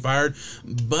finally fired,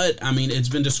 but, it's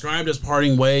been described as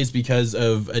parting ways because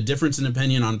of a difference in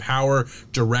opinion on power,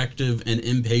 directive, and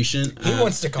impatient. He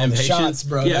wants to call the shots,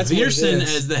 bro. Yeah, that's Peterson,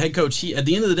 as the head coach, at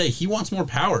the end of the day, he wants more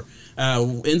power.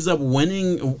 Ends up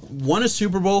won a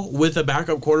Super Bowl with a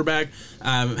backup quarterback,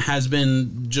 has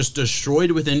been just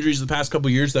destroyed with injuries the past couple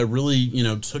of years that really,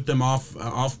 took them off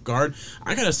guard.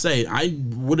 I gotta say, I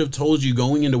would have told you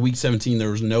going into Week 17 there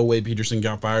was no way Peterson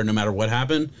got fired no matter what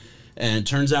happened. And it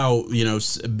turns out,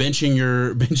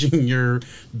 benching your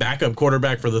backup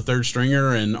quarterback for the third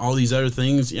stringer and all these other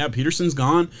things. Yeah, Peterson's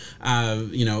gone.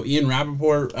 Ian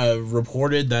Rappaport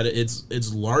reported that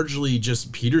it's largely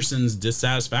just Peterson's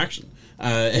dissatisfaction.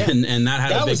 and that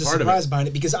had a big part of it. That was a surprise behind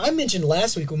it, because I mentioned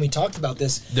last week when we talked about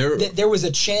this that there was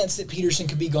a chance that Peterson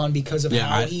could be gone because of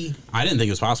how he... I didn't think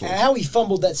it was possible. How he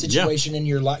fumbled that situation in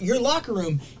your locker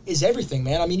room is everything,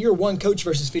 man. I mean, you're one coach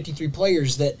versus 53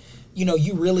 players that,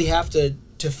 you really have to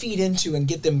feed into and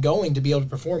get them going to be able to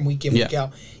perform week in, week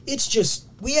out. It's just,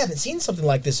 we haven't seen something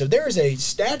like this. So there is a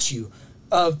statue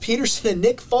of Peterson and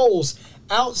Nick Foles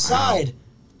outside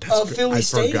of Philly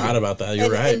Stadium. I forgot about that.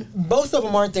 You're right. And both of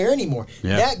them aren't there anymore.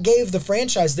 Yeah. That gave the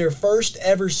franchise their first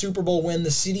ever Super Bowl win.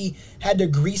 The city had to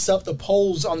grease up the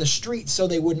poles on the streets so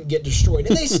they wouldn't get destroyed.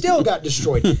 And they still got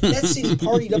destroyed. That city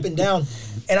partied up and down.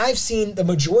 And I've seen the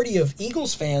majority of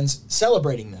Eagles fans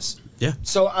celebrating this. Yeah.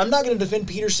 So I'm not going to defend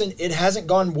Peterson. It hasn't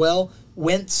gone well.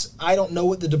 Wentz, I don't know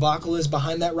what the debacle is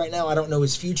behind that right now. I don't know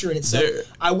his future in itself.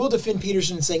 I will defend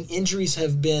Peterson saying injuries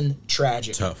have been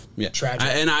tragic. Tough. Yeah. Tragic.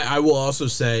 I will also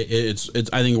say it's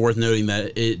I think worth noting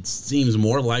that it seems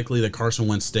more likely that Carson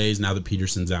Wentz stays now that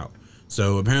Peterson's out.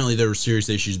 So apparently there were serious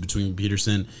issues between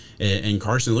Peterson and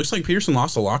Carson. It looks like Peterson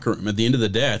lost the locker room at the end of the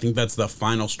day. I think that's the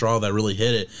final straw that really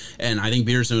hit it. And I think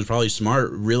Peterson was probably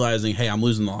smart, realizing, hey, I'm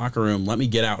losing the locker room. Let me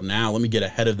get out now. Let me get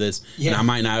ahead of this. Yeah. And I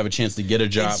might not have a chance to get a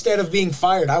job. Instead of being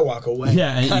fired, I walk away.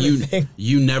 Yeah, and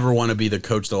you never want to be the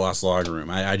coach that lost the locker room.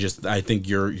 I think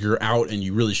you're out, and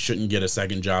you really shouldn't get a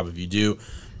second job if you do.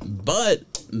 But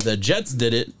the Jets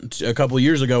did it a couple of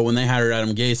years ago when they hired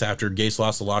Adam Gase after Gase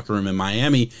lost the locker room in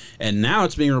Miami. And now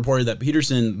it's being reported that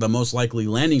Peterson, the most likely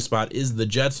landing spot, is the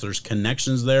Jets. There's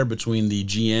connections there between the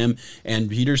GM and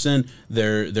Peterson.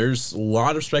 There's a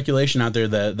lot of speculation out there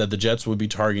that the Jets would be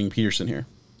targeting Peterson here.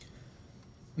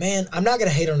 Man, I'm not going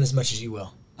to hate on as much as you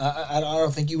will. I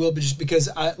don't think you will, but just because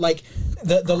I like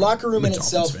the locker room in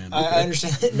itself. I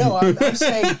understand. No,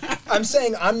 I'm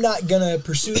saying I'm not gonna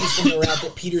pursue this from the route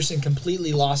that Peterson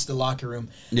completely lost the locker room.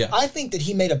 Yeah. I think that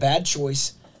he made a bad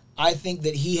choice. I think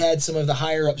that he had some of the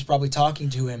higher ups probably talking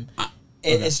to him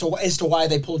as to why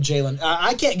they pulled Jalen.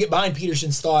 I can't get behind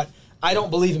Peterson's thought. I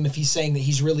don't believe him if he's saying that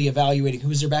he's really evaluating. Who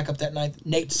was their backup that night?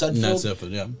 Nate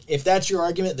Sudfeld? Yeah. If that's your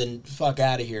argument, then fuck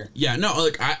out of here. Yeah, no,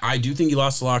 look, I do think he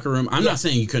lost the locker room. I'm not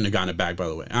saying he couldn't have gotten it back, by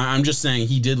the way. I'm just saying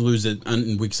he did lose it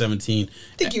in Week 17.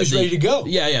 I think he was ready to go.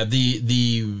 Yeah,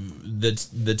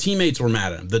 the teammates were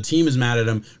mad at him. The team is mad at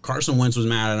him. Carson Wentz was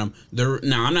mad at him.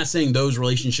 Now, I'm not saying those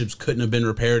relationships couldn't have been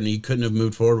repaired and he couldn't have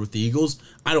moved forward with the Eagles.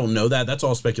 I don't know that. That's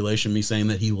all speculation, me saying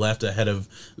that he left ahead of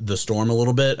the storm a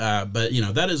little bit. But,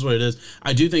 that is what it is.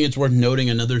 I do think it's worth noting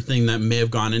another thing that may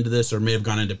have gone into this or may have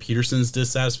gone into Peterson's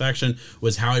dissatisfaction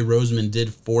was Howie Roseman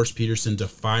did force Peterson to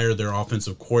fire their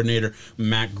offensive coordinator,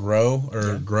 Matt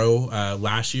Groh,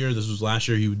 last year. This was last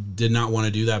year. He did not want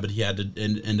to do that, but he had to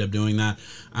end up doing that.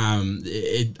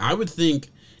 I would think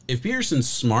if Peterson's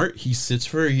smart, he sits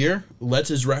for a year, lets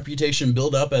his reputation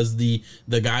build up as the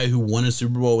guy who won a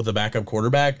Super Bowl with a backup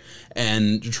quarterback,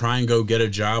 and try and go get a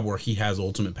job where he has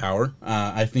ultimate power.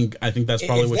 I think that's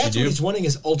probably what you do. If that's what he's wanting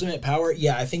is ultimate power,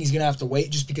 yeah, I think he's going to have to wait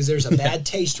just because there's a bad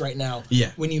taste right now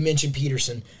when you mention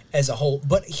Peterson as a whole.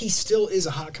 But he still is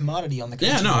a hot commodity on the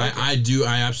country. Yeah, no, I do.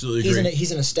 I absolutely agree.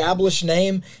 He's an established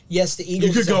name. Yes, the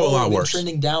Eagles could go a lot worse.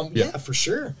 Trending down. Yeah, for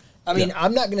sure. I mean,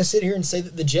 I'm not going to sit here and say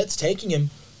that the Jets taking him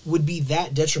would be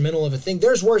that detrimental of a thing.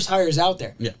 There's worse hires out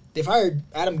there. Yeah. They've hired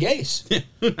Adam Gase.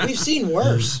 We've seen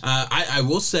worse. I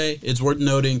will say it's worth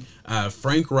noting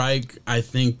Frank Reich, I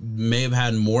think, may have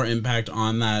had more impact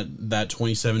on that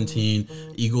 2017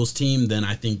 Eagles team than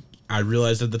I think I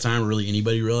realized at the time, or really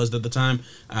anybody realized at the time.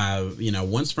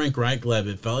 Once Frank Reich left,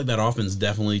 it felt like that offense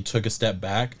definitely took a step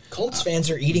back. Colts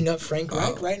fans are eating up Frank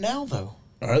Reich right now, though.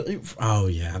 Oh,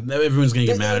 yeah. Everyone's going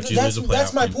to get mad at you.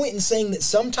 That's my point in saying that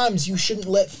sometimes you shouldn't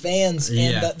let fans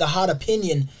and the hot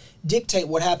opinion dictate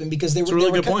what happened, because they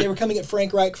were coming at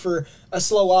Frank Reich for a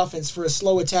slow offense, for a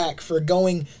slow attack, for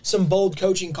going some bold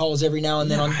coaching calls every now and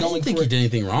then. I don't think he did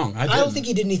anything wrong. I don't think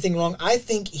he did anything wrong. I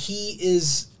think he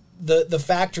is the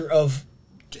factor of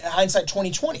hindsight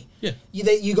 2020. Yeah.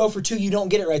 You go for two, you don't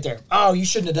get it right there. Oh, you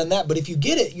shouldn't have done that. But if you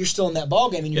get it, you're still in that ball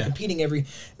game and you're competing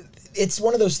it's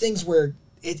one of those things where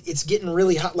it's getting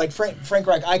really hot. Like Frank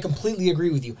Reich, I completely agree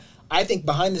with you. I think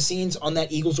behind the scenes on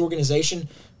that Eagles organization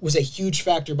was a huge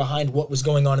factor behind what was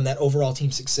going on in that overall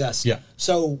team success. Yeah.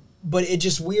 So, but it's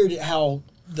just weird how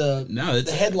the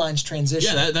headlines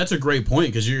transition. Yeah, that's a great point,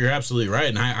 because you're absolutely right,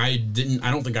 and I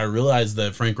don't think I realized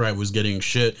that Frank Reich was getting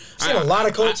shit. A lot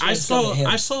of Colts I saw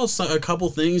a couple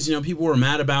things. People were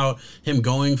mad about him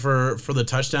going for the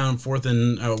touchdown, fourth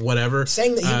and whatever,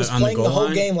 saying that he was playing the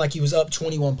whole game like he was up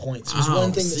 21 points. It was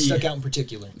one thing that stuck out in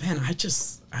particular. Man,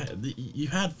 you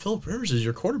had Phillip Rivers as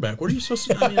your quarterback. What are you supposed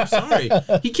to? I mean, I'm sorry,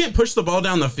 he can't push the ball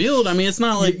down the field. I mean, it's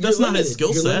not like that's not his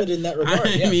skill set. In that regard,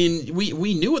 I mean,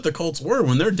 we knew what the Colts were.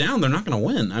 When they're down, they're not going to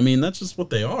win. I mean, that's just what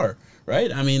they are.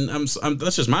 Right? I mean,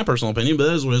 that's just my personal opinion, but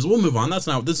that is what it is. We'll move on. This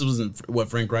wasn't what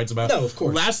Frank writes about. No, of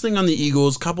course. Last thing on the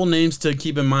Eagles, couple names to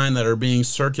keep in mind that are being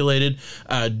circulated.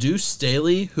 Deuce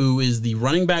Staley, who is the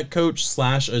running back coach /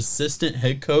 assistant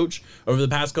head coach over the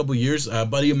past couple years. A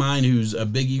buddy of mine who's a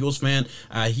big Eagles fan,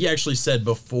 he actually said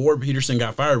before Peterson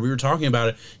got fired, we were talking about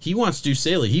it, he wants Deuce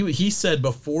Staley. He said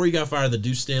before he got fired that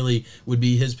Deuce Staley would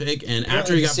be his pick, and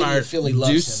after he got fired,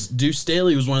 Deuce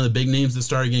Staley was one of the big names that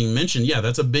started getting mentioned. Yeah,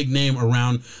 that's a big name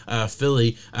around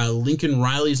Philly. Lincoln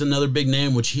Riley's another big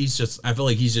name, which I feel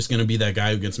like he's just going to be that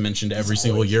guy who gets mentioned every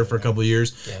single year for a couple of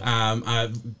years. Yeah.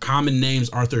 Common names,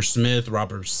 Arthur Smith,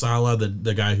 Robert Saleh,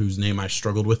 the guy whose name I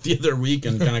struggled with the other week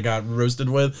and kind of got roasted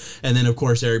with. And then, of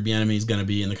course, Eric Bieniemy is going to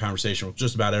be in the conversation with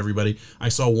just about everybody. I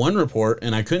saw one report,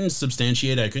 and I couldn't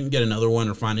substantiate it. I couldn't get another one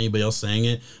or find anybody else saying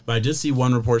it, but I did see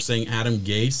one report saying Adam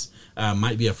Gase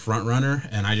might be a front runner,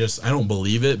 and I don't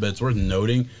believe it, but it's worth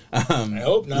noting. I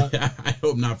hope not. I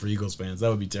hope not for Eagles fans. That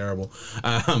would be terrible.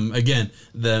 Again,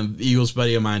 the Eagles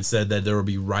buddy of mine said that there would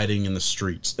be rioting in the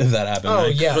streets if that happened.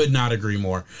 I could not agree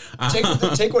more.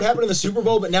 Take what happened in the Super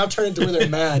Bowl, but now turn it to where they're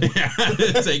mad.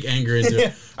 Take anger into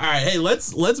it. All right, hey,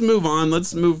 let's move on.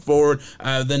 Let's move forward.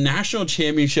 The national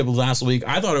championship last night.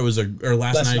 I thought it was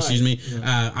last night. Excuse me.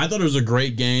 Yeah. I thought it was a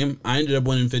great game. I ended up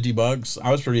winning $50.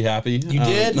 I was pretty happy. You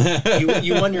did.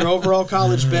 You won your overall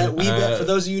college bet. We bet, for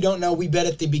those of you who don't know, we bet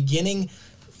at the beginning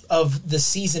of the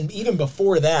season, even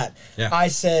before that. Yeah. I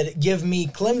said, give me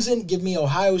Clemson, give me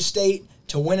Ohio State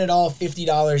to win it all,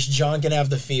 $50. John can have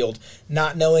the field.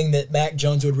 Not knowing that Mac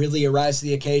Jones would really arise to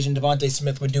the occasion, Devontae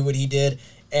Smith would do what he did.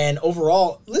 And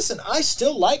overall, listen, I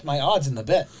still like my odds in the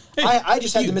bet. Hey, I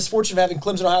just had the misfortune of having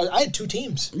Clemson, Ohio. I had two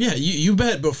teams. Yeah, you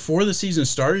bet before the season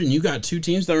started, and you got two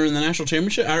teams that were in the national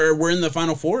championship, or were in the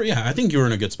Final Four. Yeah, I think you were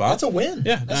in a good spot. That's a win.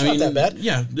 Yeah, that's not that bad.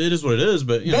 Yeah, it is what it is.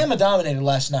 But Bama dominated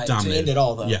last night to end it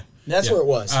all, though. Yeah. That's where it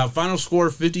was. Final score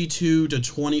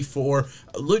 52-24.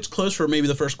 Looked close for maybe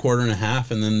the first quarter and a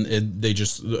half, and then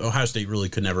Ohio State really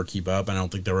could never keep up. I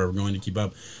don't think they were ever going to keep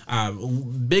up.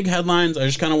 Big headlines. I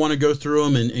just kind of want to go through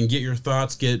them and get your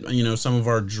thoughts. Get some of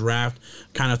our draft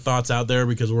kind of thoughts out there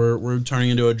because we're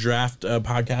turning into a draft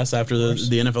podcast after the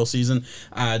NFL season.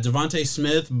 Devontae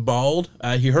Smith balled.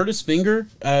 He hurt his finger,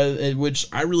 which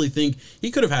I really think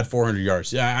he could have had 400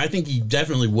 yards. Yeah, I think he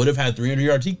definitely would have had 300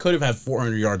 yards. He could have had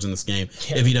 400 yards in this game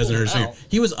if he doesn't hurt his finger.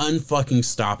 He was unfucking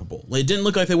stoppable. It didn't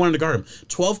look like they wanted to guard him.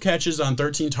 12 catches on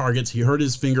 13 targets. He hurt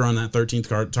his finger on that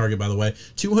 13th target, by the way.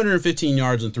 215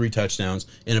 yards and 3 touchdowns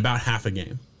in about half a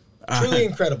game. Truly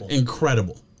incredible.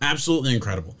 Incredible. Absolutely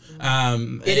incredible.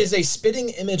 It is a spitting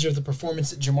image of the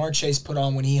performance that Jamar Chase put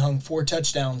on when he hung 4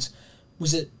 touchdowns.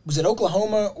 Was it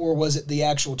Oklahoma or was it the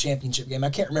actual championship game? I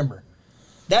can't remember.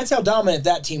 That's how dominant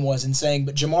that team was in saying,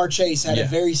 but Jamar Chase had a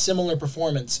very similar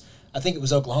performance. I think it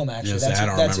was Oklahoma, actually. Yes, I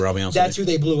don't remember. I'll be honest. That's who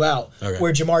they blew out. Okay.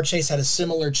 Where Jamar Chase had a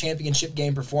similar championship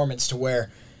game performance to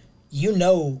where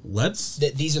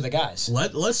that these are the guys.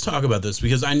 Let's talk about this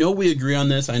because I know we agree on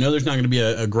this. I know there's not going to be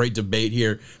a great debate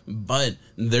here, but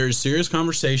there's serious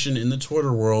conversation in the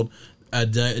Twitter world.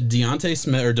 Devontae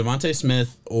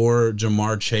Smith or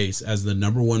Jamar Chase as the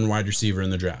number 1 wide receiver in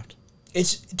the draft.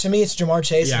 To me, it's Jamar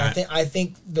Chase. Yeah. And I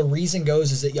think the reason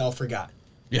goes is that y'all forgot.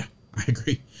 Yeah, I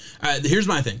agree. Here's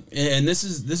my thing, and this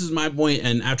is my point.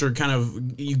 And after kind of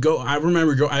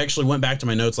I actually went back to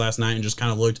my notes last night and just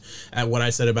kind of looked at what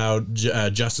I said about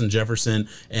Justin Jefferson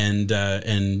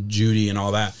and Judy and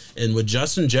all that. And with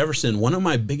Justin Jefferson, one of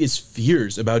my biggest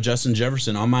fears about Justin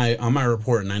Jefferson on my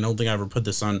report, and I don't think I ever put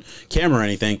this on camera or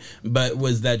anything, but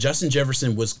was that Justin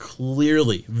Jefferson was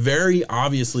clearly, very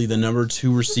obviously, the number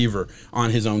 2 receiver on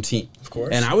his own team. Of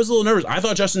course. And I was a little nervous. I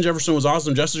thought Justin Jefferson was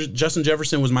awesome. Justin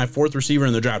Jefferson was my 4th receiver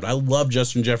in the draft. I love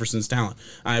Justin Jefferson's talent.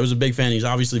 I was a big fan. He's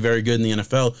obviously very good in the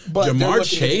NFL. But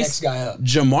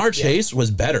Jamar Chase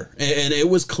was better, and it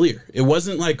was clear. It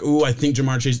wasn't like, I think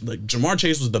Jamar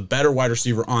Chase was the better wide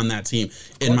receiver on that team,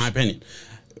 in my opinion.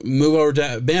 Move over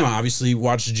to Bama. Obviously,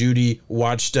 watched Judy,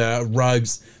 watched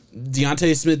Ruggs.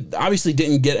 Devontae Smith obviously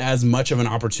didn't get as much of an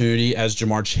opportunity as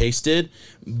Jamar Chase did,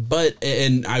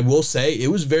 and I will say it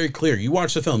was very clear. You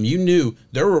watched the film, you knew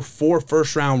there were 4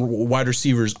 first-round wide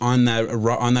receivers on that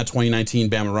 2019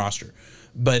 Bama roster.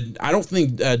 But I don't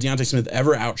think Devontae Smith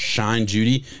ever outshined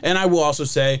Judy. And I will also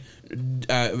say,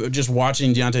 just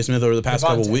watching Devontae Smith over the past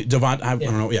couple of weeks,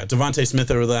 Devontae Smith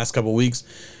over the last couple of weeks,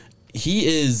 he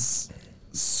is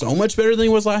so much better than he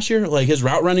was last year. Like, his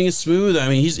route running is smooth. I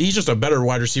mean, he's just a better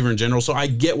wide receiver in general. So I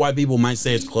get why people might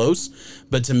say it's close,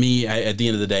 but to me, at the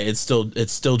end of the day, it's still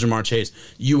Ja'Marr Chase.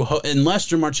 Unless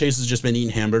Ja'Marr Chase has just been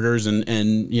eating hamburgers and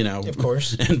of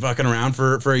course, and fucking around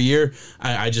for a year,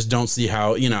 I just don't see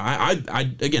how. I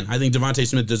think Devontae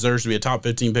Smith deserves to be a top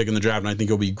 15 pick in the draft, and I think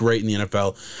he'll be great in the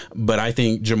NFL. But I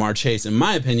think Ja'Marr Chase, in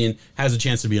my opinion, has a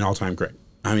chance to be an all-time great.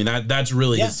 I mean, that's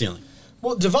really his ceiling.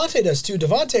 Well, Devontae does too.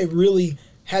 Devontae really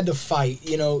had to fight,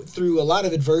 through a lot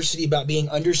of adversity about being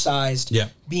undersized,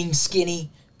 being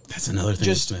skinny. That's another thing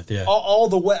with Smith, all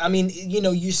the way. I mean,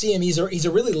 you see him, he's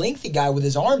a really lengthy guy with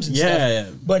his arms and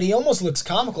stuff. But he almost looks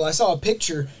comical. I saw a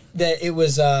picture that it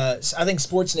was, I think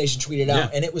Sports Nation tweeted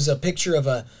out, and it was a picture of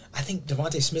I think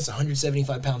Devontae Smith's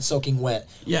 175 pounds soaking wet.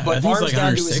 Yeah, but I think arms it's like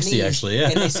down to his 160 knees, actually,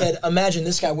 and they said, imagine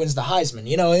this guy wins the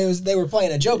Heisman. They were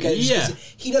playing a joke at it.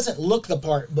 He doesn't look the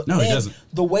part, but he doesn't.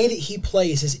 The way that he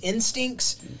plays, his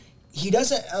instincts, he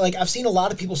doesn't, I've seen a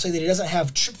lot of people say that he doesn't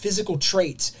have physical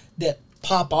traits that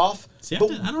pop off. See, I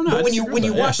don't know. But when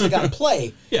you watch the guy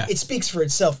play, Yeah. it speaks for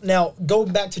itself. Now,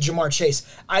 going back to Ja'Marr Chase,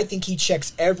 I think he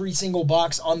checks every single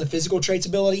box on the physical traits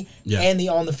ability and the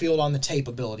on the field, on the tape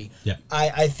ability. Yeah.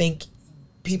 I think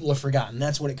people have forgotten.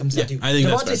 That's what it comes down to. I think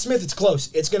Devontae Smith, it's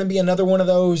close. It's going to be another one of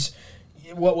those.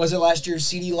 What was it last year?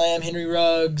 CeeDee Lamb, Henry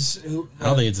Ruggs. I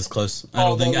don't think it's as close. I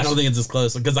don't think it's as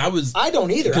close because I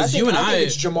don't either. I think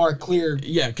it's Ja'Marr clear.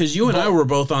 Yeah, because you and I were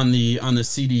both on the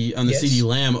CeeDee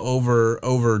Lamb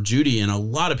over Judy, and a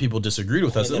lot of people disagreed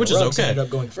with us, which is Ruggs okay. Ended up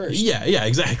going first. Yeah,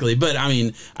 exactly. But I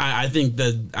mean, I think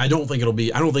I don't think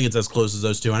it's as close as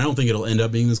those two. And I don't think it'll end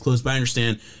up being this close. But I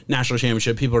understand national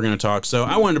championship. People are going to talk, so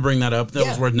I wanted to bring that up. That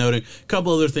was worth noting. A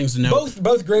couple other things to note.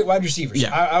 Both great wide receivers.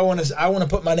 Yeah. I want to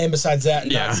put my name besides that.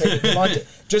 And not say that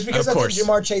Devontae, just because I think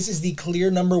Ja'Marr Chase is the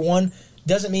clear number one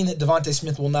doesn't mean that Devontae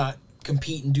Smith will not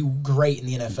compete and do great in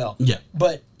the NFL. Yeah.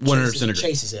 But 100% agree.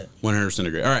 Chase is it. 100%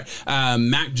 agree. All right.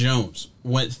 Mac Jones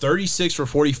went 36 for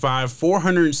 45,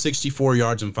 464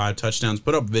 yards and 5 touchdowns,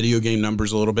 put up video game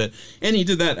numbers a little bit. And he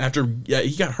did that after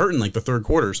he got hurt in like the third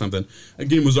quarter or something. The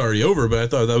game was already over, but I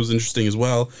thought that was interesting as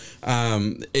well.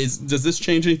 Does this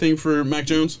change anything for Mac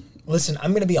Jones? Listen,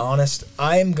 I'm going to be honest.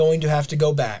 I am going to have to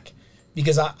go back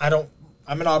because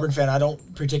I'm an Auburn fan. I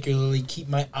don't particularly keep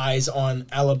my eyes on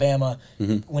Alabama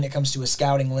when it comes to a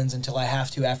scouting lens until I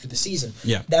have to after the season.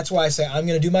 Yeah. That's why I say I'm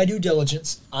going to do my due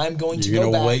diligence. I'm going to go back.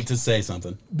 You're going to wait to say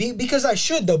something. Because I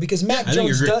should, though, because Mac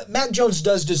Jones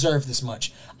does deserve this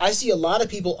much. I see a lot of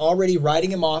people already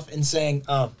writing him off and saying,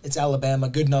 oh, it's Alabama,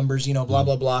 good numbers, blah,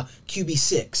 blah, blah,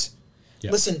 QB6.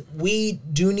 Yeah. Listen, we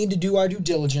do need to do our due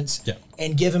diligence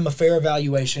and give him a fair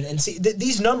evaluation and see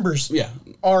these numbers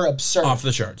are absurd, off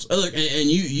the charts. Look, and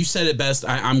you said it best.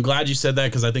 I'm glad you said that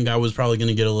because I think I was probably going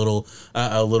to get a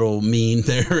little mean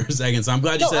there for a second. So I'm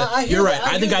glad you said. You're right.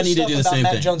 I think I need to do the same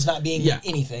thing. Mac Jones not being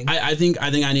anything. I think I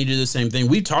need to do the same thing.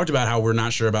 We talked about how we're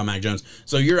not sure about Mac Jones.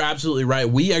 So you're absolutely right.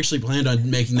 We actually planned on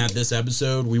making that this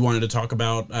episode. We wanted to talk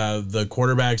about the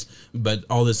quarterbacks, but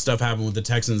all this stuff happened with the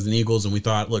Texans and Eagles, and we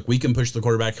thought, look, we can push the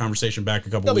quarterback conversation back a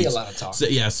couple weeks. There'll be a lot of talk.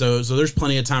 So there's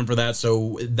plenty of time for that.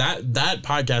 So that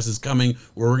podcast is coming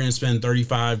where we're going to spend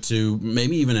 35 to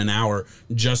maybe even an hour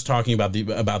just talking about these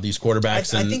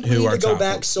quarterbacks. I think we need to go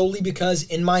back solely because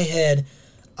in my head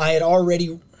I had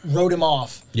already wrote him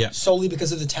off solely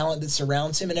because of the talent that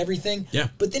surrounds him and everything. Yeah.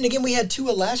 But then again, we had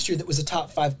Tua last year that was a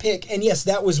top 5 pick, and yes,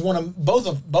 that was one of both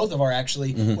of our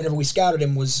actually. Whenever we scouted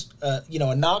him, was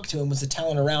a knock to him was the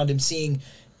talent around him, seeing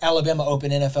Alabama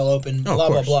open, NFL open, blah,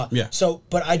 blah, blah. Yeah. So,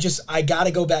 but I got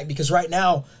to go back because right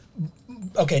now,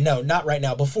 okay, no, not right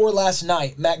now. Before last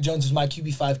night, Mac Jones was my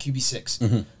QB5,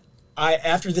 QB6.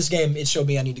 After this game, it showed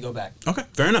me I need to go back. Okay,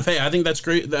 fair enough. Hey, I think that's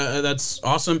great. That's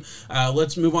awesome.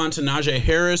 Let's move on to Najee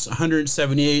Harris,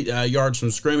 178 yards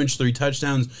from scrimmage, 3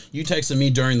 touchdowns. You texted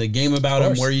me during the game about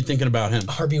him. Where are you thinking about him?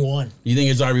 RB1. You think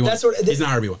it's RB1? He's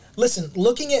not RB1. Listen,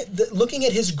 looking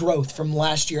at his growth from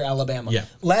last year Alabama. Yeah.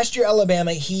 Last year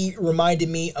Alabama, he reminded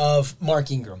me of Mark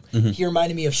Ingram. He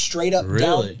reminded me of straight up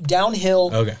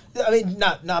downhill. Okay. I mean,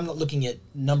 I'm not looking at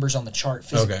numbers on the chart,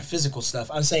 physical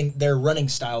stuff. I'm saying their running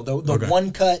style, the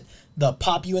one cut, the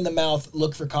pop you in the mouth,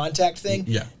 look for contact thing.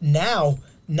 Yeah. Now,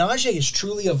 Najee has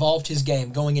truly evolved his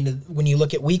game going into, when you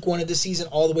look at week 1 of the season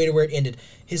all the way to where it ended.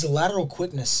 His lateral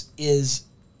quickness is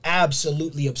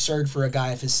absolutely absurd for a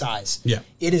guy of his size. Yeah.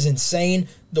 It is insane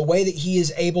the way that he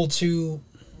is able to,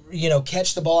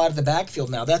 catch the ball out of the backfield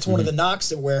now. That's one of the knocks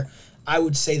that where I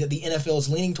would say that the NFL is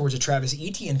leaning towards a Travis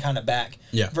Etienne kind of back.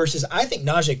 Yeah. Versus I think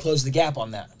Najee closed the gap on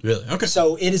that. Really? Okay.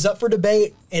 So it is up for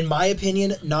debate. In my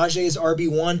opinion, Najee is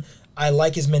RB1. I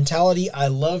like his mentality. I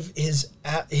love his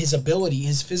ability.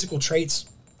 His physical traits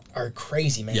are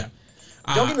crazy, man. Yeah.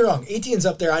 Don't get me wrong. Etienne's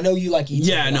up there. I know you like Etienne.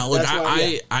 Yeah, no, look,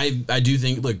 I do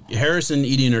think, look, Harris and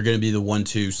Etienne are going to be the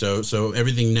 1-2. So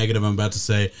everything negative I'm about to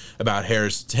say about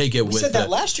Harris, take it with. We said that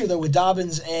last year though with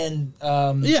Dobbins and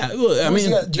yeah, well, I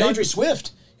mean DeAndre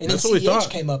Swift, and then CEH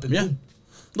came up and boom.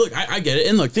 Look, I get it.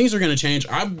 And look, things are going to change.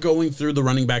 I'm going through the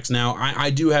running backs now. I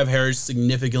do have Harris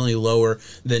significantly lower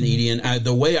than Etienne.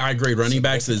 The way I grade running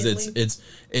backs is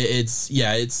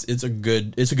it's a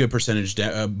good percentage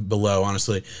below,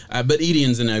 honestly. But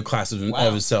Etienne's in a class of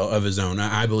his own,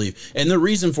 I believe. And the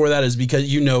reason for that is because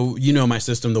you know my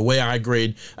system. The way I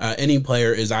grade any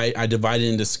player is I divide it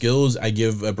into skills. I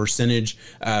give a percentage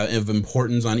of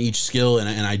importance on each skill,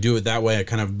 and I do it that way. I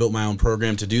kind of built my own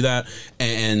program to do that.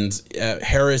 And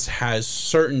Harris has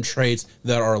certain traits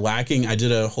that are lacking. I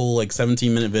did a whole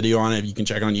 17-minute video on it. You can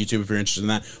check it on YouTube if you're interested in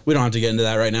that. We don't have to get into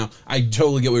that right now. I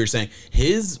totally get what you're saying.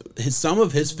 Some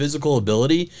of his physical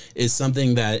ability is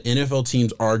something that NFL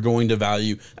teams are going to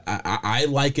value. I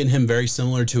liken him very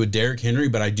similar to a Derrick Henry,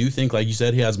 but I do think, like you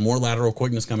said, he has more lateral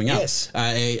quickness coming out. Yes.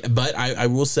 But I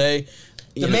will say,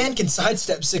 the man can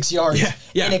sidestep 6 yards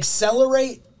and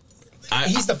accelerate.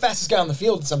 He's the fastest guy on the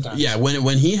field sometimes. Yeah,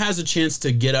 when he has a chance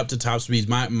to get up to top speeds,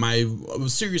 my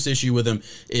serious issue with him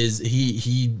is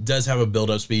he does have a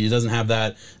build-up speed. He doesn't have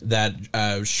that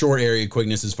short area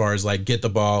quickness as far as get the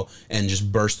ball and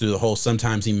just burst through the hole.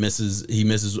 Sometimes he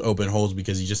misses open holes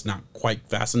because he's just not quite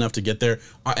fast enough to get there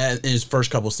in his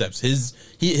first couple steps.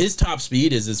 His top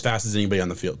speed is as fast as anybody on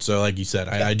the field. So like you said,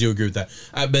 I do agree with that.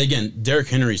 But again, Derrick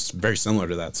Henry's very similar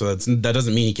to that. So that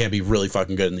doesn't mean he can't be really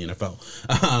fucking good in the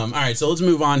NFL. All right, so let's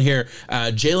move on here.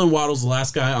 Jalen Waddle's the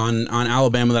last guy on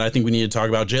Alabama that I think we need to talk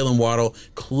about. Jalen Waddle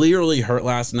clearly hurt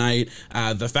last night.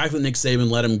 The fact that Nick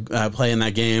Saban let him play in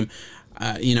that game,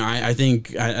 I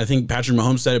think Patrick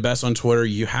Mahomes said it best on Twitter.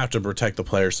 You have to protect the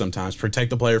player sometimes. Protect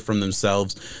the player from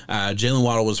themselves. Jalen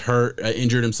Waddle was hurt,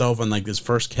 injured himself on his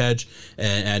first catch,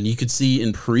 and you could see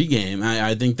in pregame.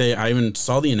 I even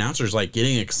saw the announcers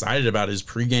getting excited about his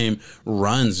pregame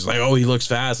runs. It's oh, he looks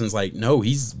fast, and it's no,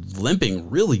 he's limping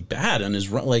really did on his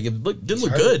run. It didn't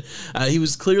look good. He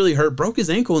was clearly hurt. Broke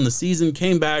his ankle in the season.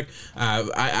 Came back.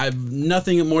 I've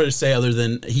nothing more to say other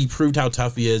than he proved how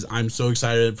tough he is. I'm so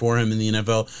excited for him in the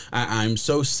NFL. I'm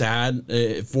so sad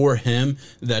for him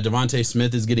that Devontae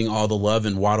Smith is getting all the love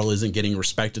and Waddle isn't getting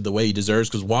respected the way he deserves,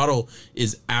 because Waddle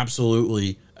is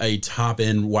absolutely a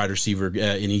top-end wide receiver,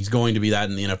 and he's going to be that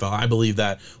in the NFL. I believe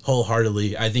that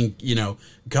wholeheartedly. I think,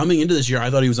 coming into this year, I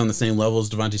thought he was on the same level as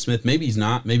Devontae Smith. Maybe he's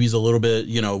not. Maybe he's a little bit,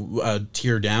 a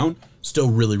tier down.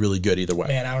 Still really, really good either way.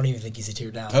 Man, I don't even think he's a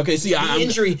tear down. Okay, see,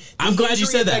 I'm glad you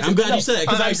said that. I'm glad you said that,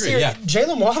 because I agree. Yeah.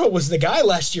 Jalen Waddle was the guy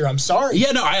last year. I'm sorry.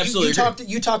 Yeah, no, I absolutely agree.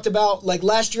 You talked about,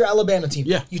 last year, Alabama team.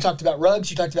 Yeah. You talked about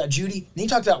Ruggs. You talked about Judy. And you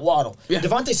talked about Waddle. Yeah.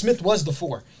 Devontae Smith was the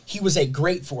 4. He was a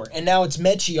great 4. And now it's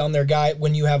Mechie on their guy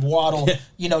when you have Waddle,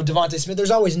 Devontae Smith.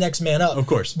 There's always next man up. Of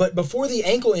course. But before the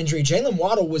ankle injury, Jalen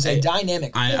Waddle was a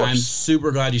dynamic force. I'm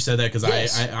super glad you said that, because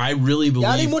I really believe...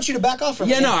 Yeah, I didn't want you to back off from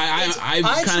it. Yeah, no,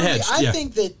 I kind of hedged. I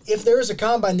think that if there is a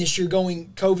combine this year going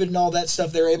COVID and all that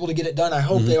stuff, they're able to get it done. I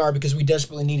hope they are, because we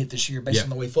desperately need it this year based on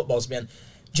the way football's been.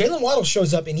 Jalen Waddle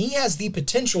shows up, and he has the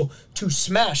potential to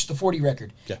smash the 40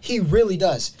 record. Yeah. He really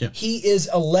does. Yeah. He is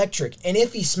electric. And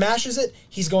if he smashes it,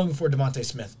 he's going before Devontae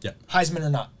Smith. Yeah. Heisman or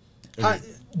not.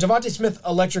 Devontae Smith,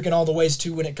 electric in all the ways,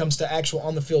 too, when it comes to actual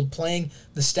on-the-field playing,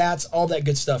 the stats, all that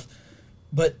good stuff.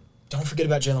 But don't forget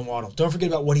about Jalen Waddle. Don't forget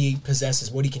about what he possesses,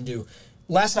 what he can do.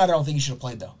 Last night, I don't think he should have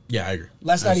played, though. Yeah, I agree.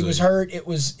 Last night he was hurt. It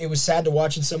was sad to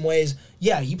watch in some ways.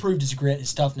 Yeah, he proved his grit,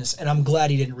 his toughness, and I'm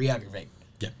glad he didn't re-aggravate.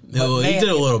 Yeah, he did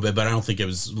a little bit, but I don't think it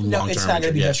was long-term. No, it's not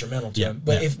going to be detrimental to him.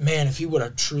 But if he would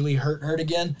have truly hurt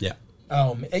again. Yeah.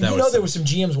 And there was some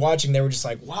GMs watching. They were just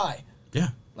like, why? Yeah.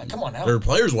 Come on now. There were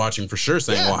players watching for sure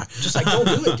saying why. Just don't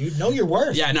do it, dude. Know your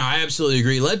worth. Yeah, no, I absolutely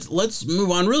agree. Let's move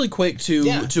on really quick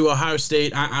to Ohio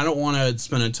State. I don't want to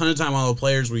spend a ton of time on all the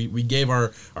players. We gave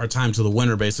our time to the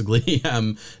winner, basically.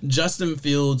 Justin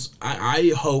Fields,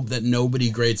 I hope that nobody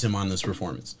grades him on this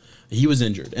performance. He was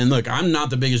injured. And look, I'm not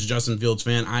the biggest Justin Fields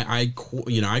fan. I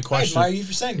question. I admire you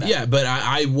for saying that. Yeah, but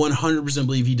I 100%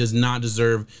 believe he does not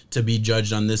deserve to be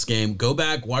judged on this game. Go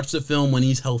back, watch the film when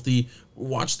he's healthy.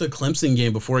 watch the Clemson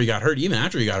game before he got hurt. Even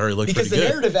after he got hurt, he looked because pretty good.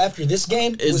 Because the narrative after this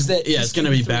game was that it's going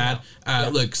to be bad.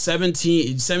 Look,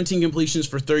 17 completions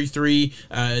for 33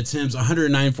 attempts,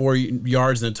 194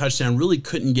 yards and a touchdown. Really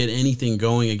couldn't get anything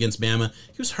going against Bama.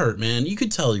 He was hurt, man. You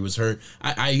could tell he was hurt.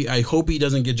 I hope he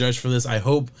doesn't get judged for this. I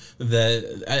hope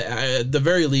that at the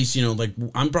very least, like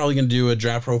I'm probably going to do a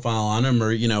draft profile on him,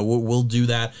 or we'll do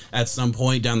that at some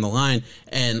point down the line.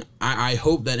 And I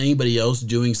hope that anybody else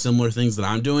doing similar things that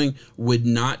I'm doing would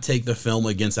not take the film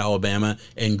against Alabama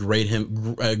and grade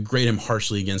him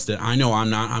harshly against it. I know I'm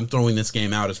not. I'm throwing this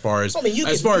game out as far as you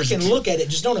can look at it,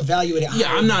 just don't evaluate it.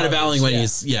 Yeah, I'm not evaluating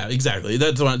it. Yeah, exactly.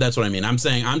 That's what I mean. I'm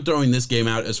saying I'm throwing this game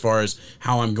out as far as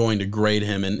how I'm going to grade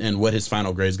him and what his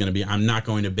final grade is going to be. I'm not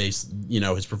going to base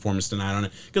his performance tonight on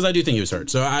it because I do think he was hurt.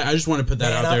 So I just want to put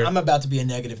that out there. I'm about to be a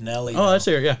negative Nelly. Oh, that's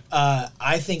here. Yeah.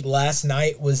 I think last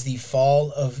night was the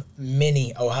fall of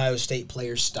many Ohio State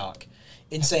players' stock.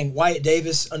 In saying Wyatt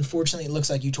Davis, unfortunately, it looks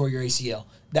like you tore your ACL.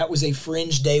 That was a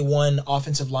fringe day one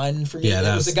offensive lineman for me. Yeah,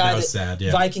 that was a guy that was sad,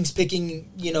 yeah. Vikings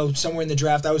picking, somewhere in the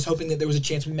draft. I was hoping that there was a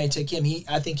chance we may take him.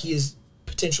 I think he is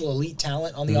potential elite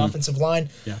talent on the offensive line.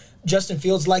 Yeah. Justin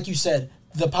Fields, like you said,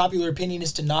 the popular opinion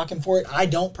is to knock him for it. I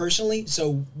don't personally,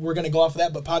 so we're going to go off of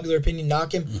that, but popular opinion,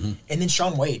 knock him. Mm-hmm. And then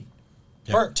Shaun Wade.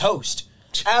 Yeah. Burnt toast.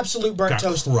 Absolute burnt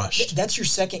toast. Crushed. That's your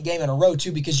second game in a row,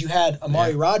 too, because you had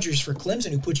Amari Rodgers for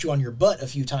Clemson who put you on your butt a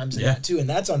few times in that, too, and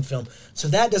that's on film. So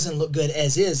that doesn't look good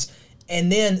as is.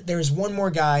 And then there's one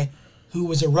more guy who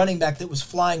was a running back that was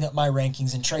flying up my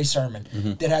rankings, and Trey Sermon,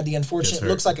 that had the unfortunate,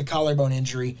 looks like a collarbone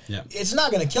injury. Yeah. It's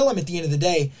not going to kill him at the end of the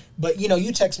day, but, you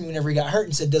texted me whenever he got hurt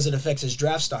and said, does it affect his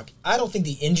draft stock? I don't think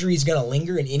the injury is going to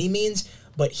linger in any means,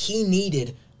 but he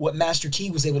needed what Master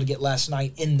T was able to get last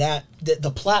night in that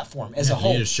the platform as a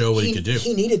whole. He needed to show what he could do.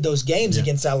 He needed those games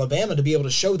against Alabama to be able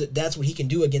to show that that's what he can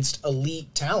do against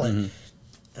elite talent.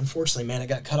 Mm-hmm. Unfortunately, man, it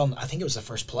got cut on. I think it was the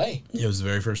first play. It was the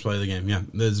very first play of the game. Yeah,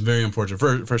 it's very unfortunate.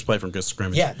 First play from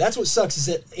scrimmage. Yeah, that's what sucks is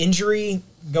that injury.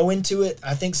 Go into it.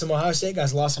 I think some Ohio State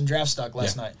guys lost some draft stock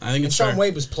last night. I think it's Shaun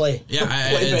Wade was play. Yeah,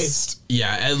 play based.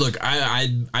 Yeah, look,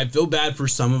 I feel bad for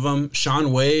some of them.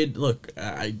 Shaun Wade, look,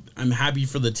 I'm happy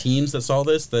for the teams that saw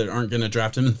this that aren't going to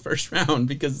draft him in the first round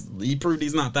because he proved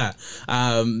he's not that.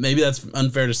 Maybe that's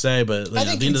unfair to say, but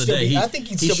at the end of the day, I think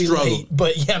he'd still be late.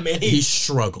 But yeah, man, he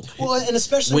struggled. Well, and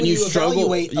especially when you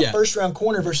evaluate a first round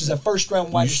corner versus a first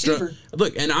round wide receiver.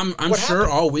 Look, and I'm sure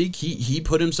happened? All week he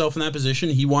put himself in that position.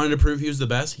 He wanted to prove he was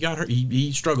the best. He got hurt.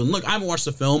 He struggled. And look, I haven't watched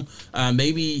the film.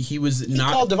 Maybe he was not.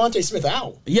 He called Devontae Smith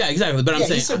out. Yeah, exactly. But I'm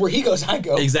saying he said where he goes, I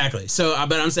go. Exactly. So,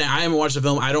 but I'm saying I haven't watched the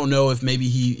film. I don't know if maybe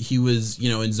he was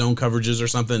in zone coverages or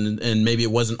something, and maybe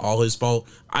it wasn't all his fault.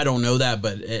 I don't know that,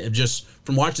 but just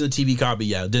from watching the TV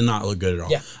copy, it did not look good at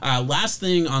all. Yeah. Last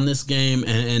thing on this game,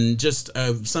 and just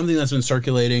something that's been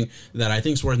circulating that I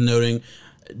think is worth noting.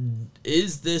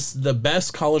 Is this the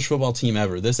best college football team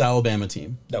ever? This Alabama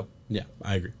team? No. Yeah,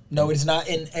 I agree. No, it is not,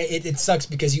 and it sucks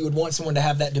because you would want someone to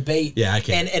have that debate. Yeah, I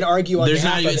can't. And argue on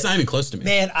behalf of it. It's not even close to me.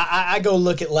 Man, I go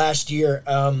look at last year.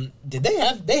 Did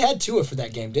they had Tua for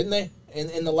that game, didn't they?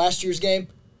 In the last year's game.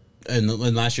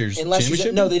 In last year's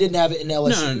championship? No, they didn't have it in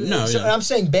LSU. No. So I'm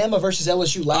saying Bama versus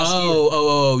LSU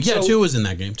last year. Yeah, Tua was in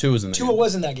that game. Tua was in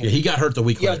that game. Yeah, he got hurt the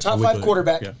week later. Yeah, top 5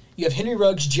 quarterback. Yeah. You have Henry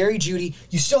Ruggs, Jerry Jeudy.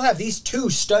 You still have these 2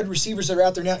 stud receivers that are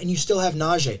out there now, and you still have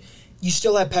Najee. You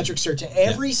still have Patrick Surtain.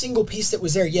 Every single piece that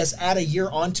was there, yes, add a year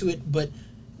onto it, but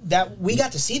that we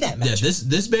got to see that match. Yeah,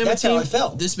 this Bama That's team. How I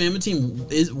felt. This Bama team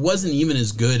wasn't even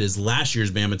as good as last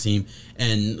year's Bama team,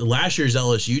 and last year's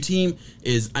LSU team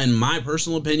is, in my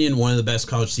personal opinion, one of the best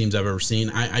college teams I've ever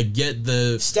seen. I get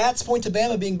the stats point to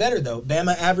Bama being better though.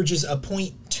 Bama averages a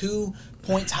 0.2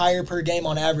 points higher per game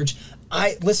on average.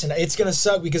 Listen, it's going to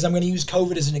suck because I'm going to use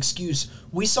COVID as an excuse.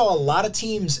 We saw a lot of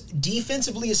teams,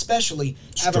 defensively especially,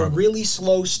 have a really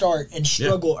slow start and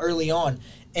struggle early on.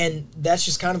 And that's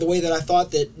just kind of the way that I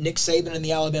thought that Nick Saban and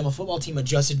the Alabama football team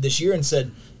adjusted this year and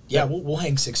said, we'll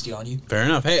hang 60 on you. Fair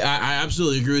enough. Hey, I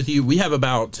absolutely agree with you. We have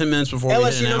about 10 minutes before we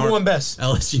hit an hour. LSU number one best.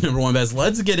 LSU number one best.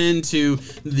 Let's get into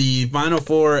the Final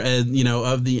Four, of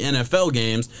the NFL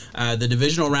games. The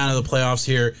divisional round of the playoffs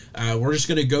here. We're just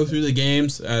going to go through the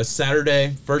games.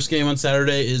 Saturday, first game on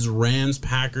Saturday is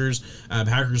Rams-Packers.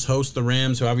 Packers host the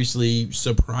Rams, who obviously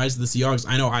surprised the Seahawks.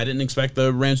 I know I didn't expect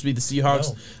the Rams to beat the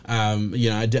Seahawks.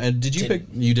 No. Did you pick?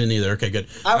 You didn't either. Okay, good.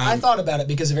 I thought about it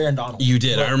because of Aaron Donald. You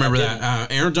did. I remember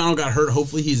that. Aaron Donald got hurt.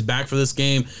 Hopefully he's back for this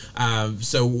game.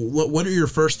 So what are your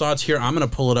first thoughts here? I'm going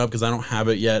to pull it up because I don't have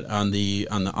it yet on the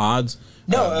odds.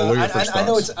 No,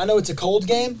 I know it's a cold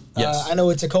game. Yes. I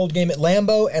know it's a cold game at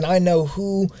Lambeau, and I know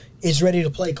who is ready to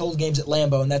play cold games at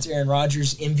Lambeau, and that's Aaron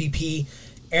Rodgers, MVP.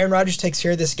 Aaron Rodgers takes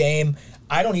care of this game.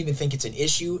 I don't even think it's an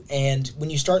issue. And when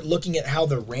you start looking at how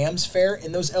the Rams fare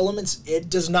in those elements, it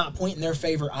does not point in their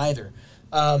favor either.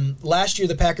 Last year,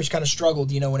 the Packers kind of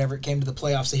struggled, whenever it came to the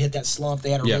playoffs. They hit that slump.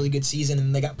 They had a really good season, and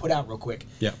then they got put out real quick.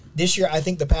 Yeah. This year, I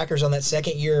think the Packers on that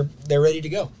second year, they're ready to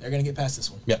go. They're going to get past this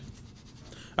one. Yeah.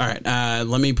 All right,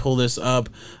 let me pull this up.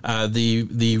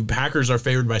 The Packers are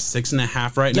favored by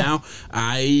 6.5 right now.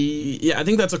 I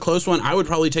think that's a close one. I would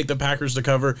probably take the Packers to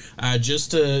cover.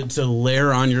 Just to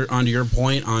layer onto your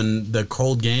point on the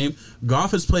cold game.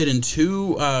 Goff has played in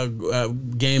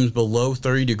 2 games below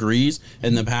 30 degrees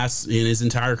in his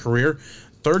entire career.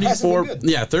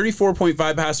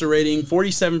 34.5 passer rating,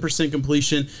 47%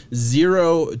 completion,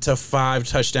 0 to 5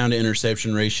 touchdown to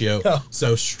interception ratio. Oh.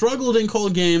 So struggled in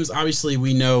cold games. Obviously,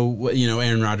 we know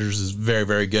Aaron Rodgers is very,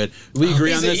 very good. We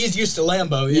agree on this. He's used to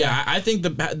Lambeau. Yeah, I think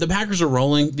the Packers are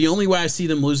rolling. The only way I see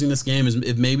them losing this game is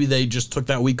if maybe they just took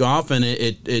that week off and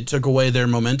it took away their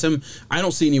momentum. I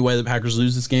don't see any way the Packers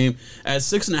lose this game. At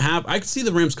 6.5, I could see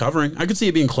the Rams covering. I could see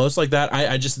it being close like that.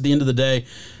 I just at the end of the day.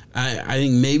 I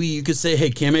think maybe you could say, hey,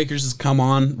 Cam Akers has come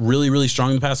on really, really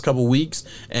strong the past couple weeks,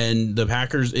 and the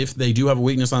Packers, if they do have a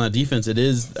weakness on that defense, it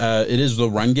is the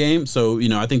run game. So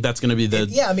I think that's going to be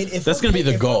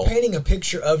the goal. We're painting a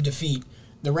picture of defeat,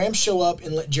 the Rams show up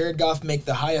and let Jared Goff make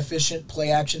the high efficient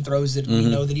play action throws that we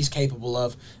know that he's capable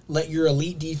of. Let your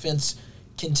elite defense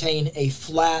contain a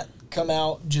flat, come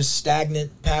out just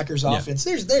stagnant Packers offense.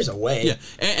 There's a way. Yeah,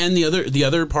 and the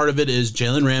other part of it is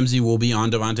Jalen Ramsey will be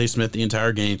on Devontae Smith the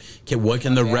entire game. What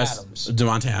can the rest?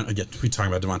 Devontae Adams. Again, we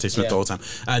talking about Devontae Smith the whole time.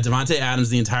 Devontae Adams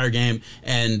the entire game,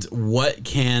 and what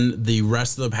can the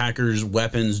rest of the Packers'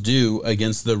 weapons do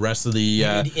against the rest of the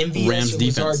Rams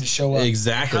defense? To show up.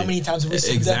 Exactly. How many times have we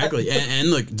seen exactly? that?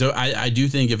 and look, I do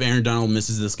think if Aaron Donald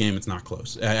misses this game, it's not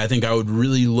close. I think I would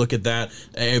really look at that.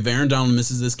 If Aaron Donald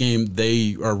misses this game,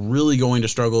 they are really going to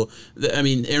struggle. I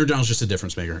mean, Aaron Donald's just a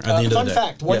difference maker at the end of the day. Fun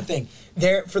fact, one thing.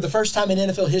 For the first time in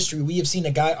NFL history, we have seen a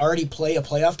guy already play a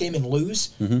playoff game and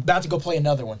lose, about to go play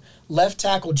another one. Left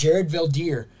tackle Jared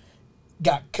Veldheer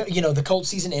got, the Colts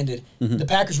season ended. The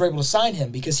Packers were able to sign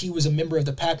him because he was a member of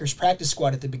the Packers practice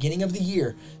squad at the beginning of the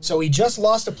year. So he just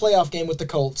lost a playoff game with the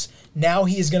Colts. Now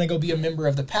he is going to go be a member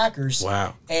of the Packers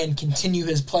and continue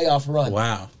his playoff run.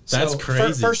 Wow. That's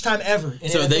crazy. First time ever in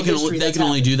so NFL they can history they can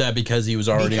only do that because he was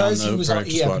already on the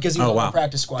practice squad. Because he was on the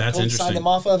practice squad. That's Colts interesting. signed him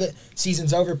off of it.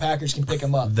 Season's over. Packers can pick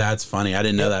him up. That's funny. I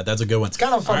didn't know that. That's a good one. It's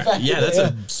kind of a fun fact. Yeah, that's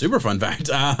a super fun fact.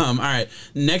 All right.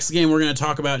 Next game we're going to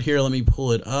talk about here. Let me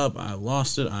pull it up. I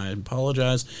lost it. I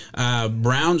apologize.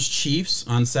 Browns Chiefs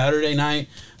on Saturday night.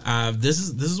 This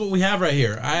is what we have right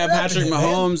here. I have Patrick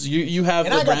Mahomes. You have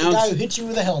the Browns. And I got the guy who hit you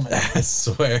with a helmet. I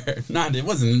swear. It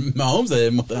wasn't Mahomes that hit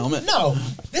him with the helmet. No,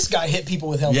 this guy hit people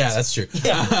with helmets. Yeah, that's true.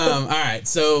 Yeah. All right,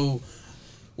 so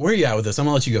where are you at with this? I'm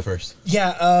going to let you go first.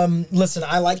 Yeah, listen,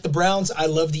 I like the Browns. I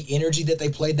love the energy that they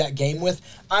played that game with.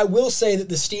 I will say that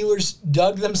the Steelers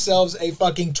dug themselves a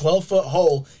fucking 12-foot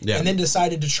hole and then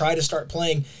decided to try to start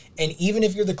playing. And even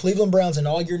if you're the Cleveland Browns and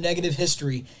all your negative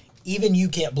history, even you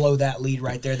can't blow that lead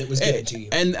right there that was given to you.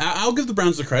 And I'll give the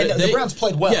Browns the credit. The Browns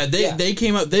played well. Yeah, they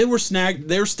came up. They were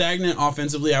stagnant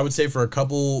offensively, I would say, for a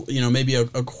couple, maybe a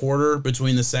quarter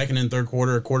between the second and third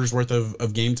quarter, a quarter's worth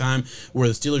of game time, where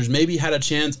the Steelers maybe had a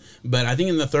chance. But I think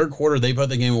in the third quarter, they put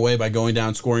the game away by going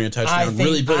down, scoring a touchdown,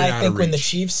 really putting it out of reach. I think when the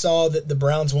Chiefs saw that the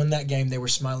Browns won that game, they were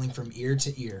smiling from ear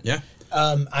to ear. Yeah.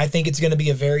 I think it's going to be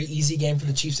a very easy game for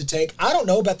the Chiefs to take. I don't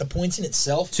know about the points in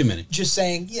itself. Too many. Just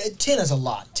saying, 10 is a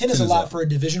lot. 10 is a lot for a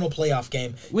divisional playoff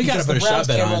game. We got to put a shot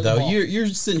bet on it, though. You're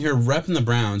sitting here repping the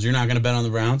Browns. You're not going to bet on the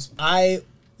Browns?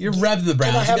 You're repping the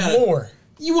Browns. Can I have more?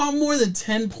 You want more than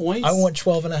 10 points? I want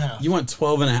 12.5. You want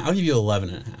 12.5? I'll give you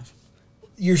 11.5.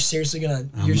 You're seriously gonna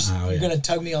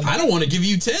tug me on that? I don't want to give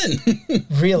you 10.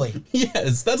 Really?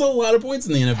 Yes, that's a lot of points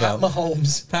in the NFL.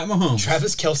 Pat Mahomes.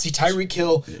 Travis Kelce, Tyreek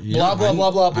Hill, blah,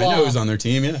 blah, blah. I know who's on their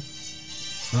team, yeah.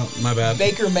 Oh, my bad.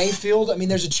 Baker Mayfield,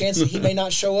 there's a chance that he may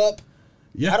not show up.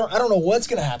 Yeah. I don't know what's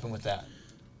going to happen with that.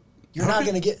 You're not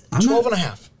going to get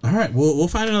 12.5. All right, we'll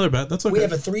find another bet. That's okay. We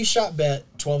have a 3-shot bet,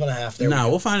 12.5. No,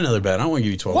 we'll find another bet. I don't want to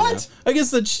give you 12.5. What? I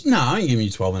ain't giving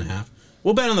you 12.5.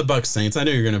 We'll bet on the Bucs Saints. I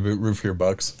know you're going to root for your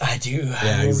Bucs. I do.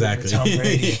 Yeah, exactly. Tom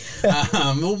Brady.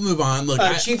 We'll move on. Look,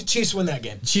 Chiefs win that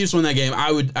game. Chiefs win that game.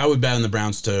 I would bet on the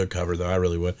Browns to cover, though. I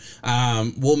really would.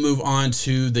 We'll move on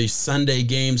to the Sunday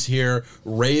games here.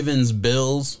 Ravens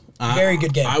Bills. Very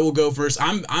good game. I will go first.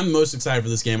 I'm most excited for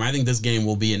this game. I think this game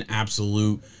will be an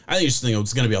absolute. I think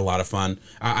it's going to be a lot of fun.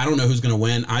 I don't know who's going to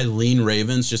win. I lean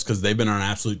Ravens just because they've been on an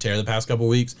absolute tear the past couple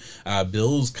weeks.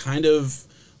 Bills kind of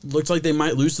Looks like they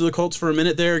might lose to the Colts for a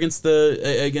minute there against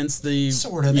the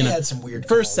sort of. They had some weird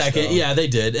for calls, a second. though. Yeah, they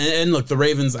did. And look, the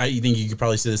Ravens. I think you could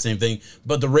probably say the same thing.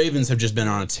 But the Ravens have just been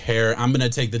on a tear. I'm going to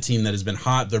take the team that has been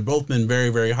hot. They're both been very,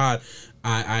 very hot.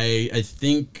 I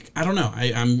think I don't know.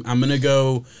 I'm going to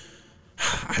go.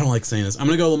 I don't like saying this. I'm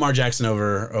going to go Lamar Jackson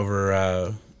over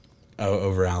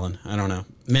Allen. I don't know.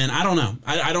 Man, I don't know.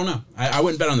 I don't know. I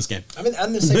wouldn't bet on this game.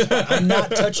 I'm the same spot. I'm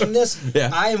not touching this. Yeah.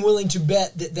 I am willing to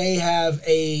bet that they have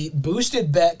a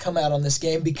boosted bet come out on this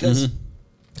game because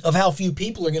of how few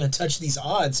people are going to touch these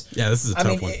odds. Yeah, this is a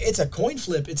tough one. It's a coin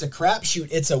flip. It's a crapshoot.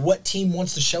 It's a what team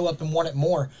wants to show up and want it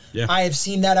more. Yeah. I have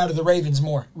seen that out of the Ravens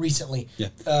more recently. Yeah.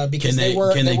 Because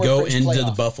can they go into playoff.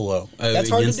 the Buffalo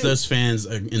That's against those fans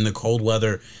in the cold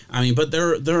weather? I mean, but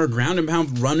they're a ground and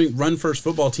pound run first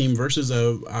football team versus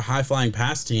a high flying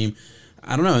pass team.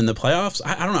 I don't know. In the playoffs,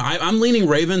 I don't know. I'm leaning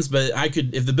Ravens, but I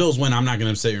could if the Bills win, I'm not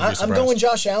going to say you're I'm going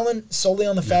Josh Allen solely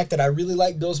on the fact that I really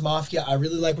like Bills Mafia. I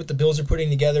really like what the Bills are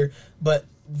putting together, but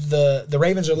the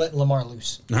Ravens are letting Lamar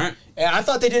loose. All right. And I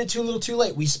thought they did it too little too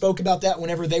late. We spoke about that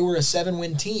whenever they were a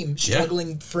 7-win team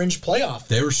struggling fringe playoff.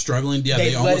 They were struggling. Yeah,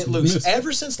 they let almost it loose. missed.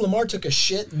 Ever since Lamar took a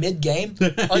shit mid-game, He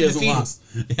hasn't undefeated. lost.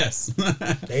 Yes.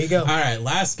 There you go. All right,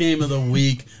 last game of the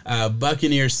week,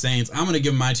 Buccaneers Saints. I'm going to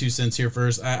give my 2 cents here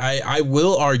first. I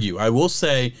will argue. I will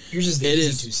say Yours is the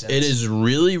easy 2 cents. It is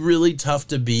really, really tough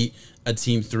to beat a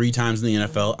team 3 times in the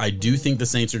NFL. I do think the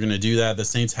Saints are going to do that. The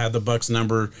Saints had the Bucs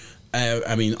number.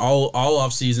 I mean, all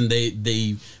off season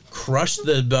they crushed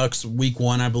the Bucs week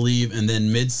 1, I believe, and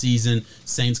then mid-season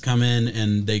Saints come in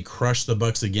and they crush the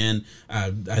Bucs again. I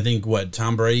think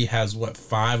Tom Brady has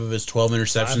 5 of his 12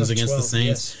 interceptions against 12, the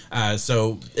Saints. Yes.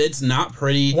 So it's not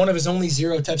pretty. One of his only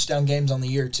 0 touchdown games on the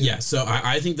year too. Yeah, so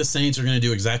I think the Saints are going to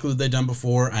do exactly what they've done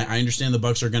before. I understand the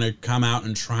Bucs are going to come out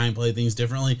and try and play things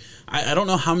differently. I don't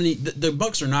know how many. The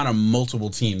Bucs are not a multiple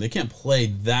team. They can't play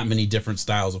that many different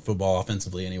styles of football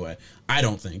offensively anyway. I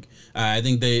don't think. I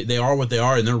think they are what they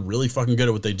are, and they're really fucking good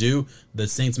at what they do. The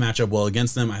Saints match up well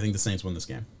against them. I think the Saints win this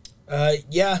game.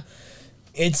 Yeah,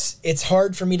 it's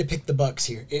hard for me to pick the Bucs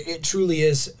here. It truly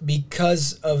is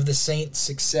because of the Saints'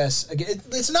 success. Again,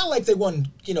 it's not like they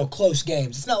won close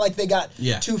games. It's not like they got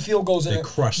 2 field goals in it.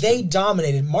 They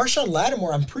dominated. Marshawn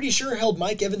Lattimore, I'm pretty sure, held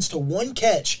Mike Evans to 1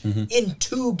 catch in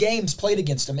 2 games played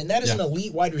against him, and that is an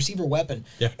elite wide receiver weapon.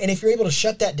 Yeah. And if you're able to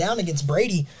shut that down against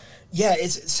Brady. Yeah,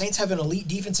 Saints have an elite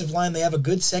defensive line. They have a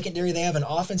good secondary. They have an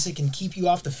offense that can keep you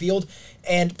off the field.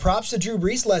 And props to Drew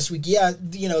Brees last week. Yeah,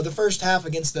 the first half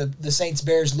against the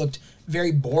Saints-Bears looked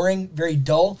very boring, very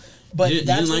dull. But you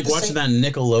didn't like watching that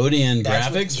Nickelodeon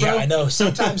graphics, bro? Yeah, I know.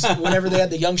 Sometimes whenever they had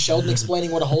the young Sheldon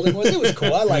explaining what a holding was, it was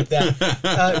cool. I like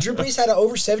that. Drew Brees had an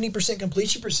over 70%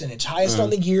 completion percentage, highest on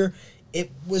the year. It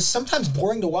was sometimes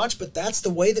boring to watch, but that's the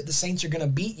way that the Saints are going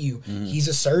to beat you. He's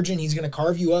a surgeon. He's going to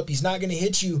carve you up. He's not going to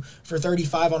hit you for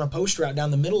 35 on a post route down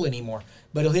the middle anymore,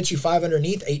 but he'll hit you 5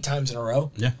 underneath 8 times in a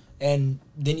row. Yeah. And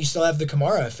then you still have the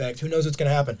Kamara effect. Who knows what's going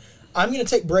to happen? I'm going to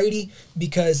take Brady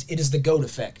because it is the GOAT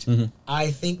effect.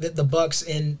 I think that the Bucs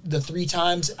in the 3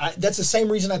 times, that's the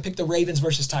same reason I picked the Ravens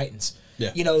versus Titans. Yeah.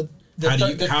 How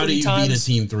do you beat a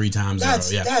team 3 times in a row?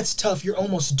 Yeah. That's tough. You're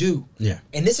almost due. Yeah.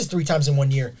 And this is 3 times in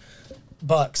 1 year.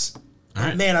 Bucks. All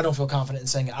right. Man, I don't feel confident in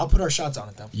saying it. I'll put our shots on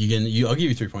it, though. I'll give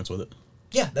you 3 points with it.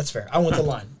 Yeah, that's fair. I want the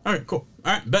line. All right, cool.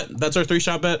 All right, bet. That's our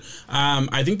 3-shot bet.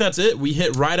 I think that's it. We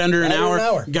hit right under an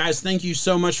hour. Guys, thank you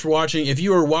so much for watching. If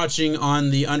you are watching on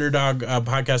the Underdog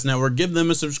Podcast Network, give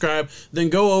them a subscribe. Then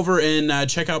go over and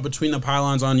check out Between the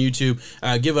Pylons on YouTube.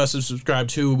 Give us a subscribe,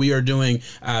 too. We are doing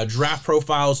draft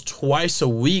profiles twice a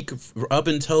week up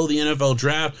until the NFL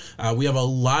draft. We have a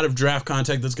lot of draft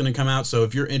content that's going to come out. So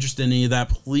if you're interested in any of that,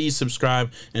 please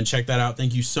subscribe and check that out.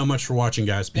 Thank you so much for watching,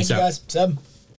 guys. Peace out. Thank you, guys. Seb.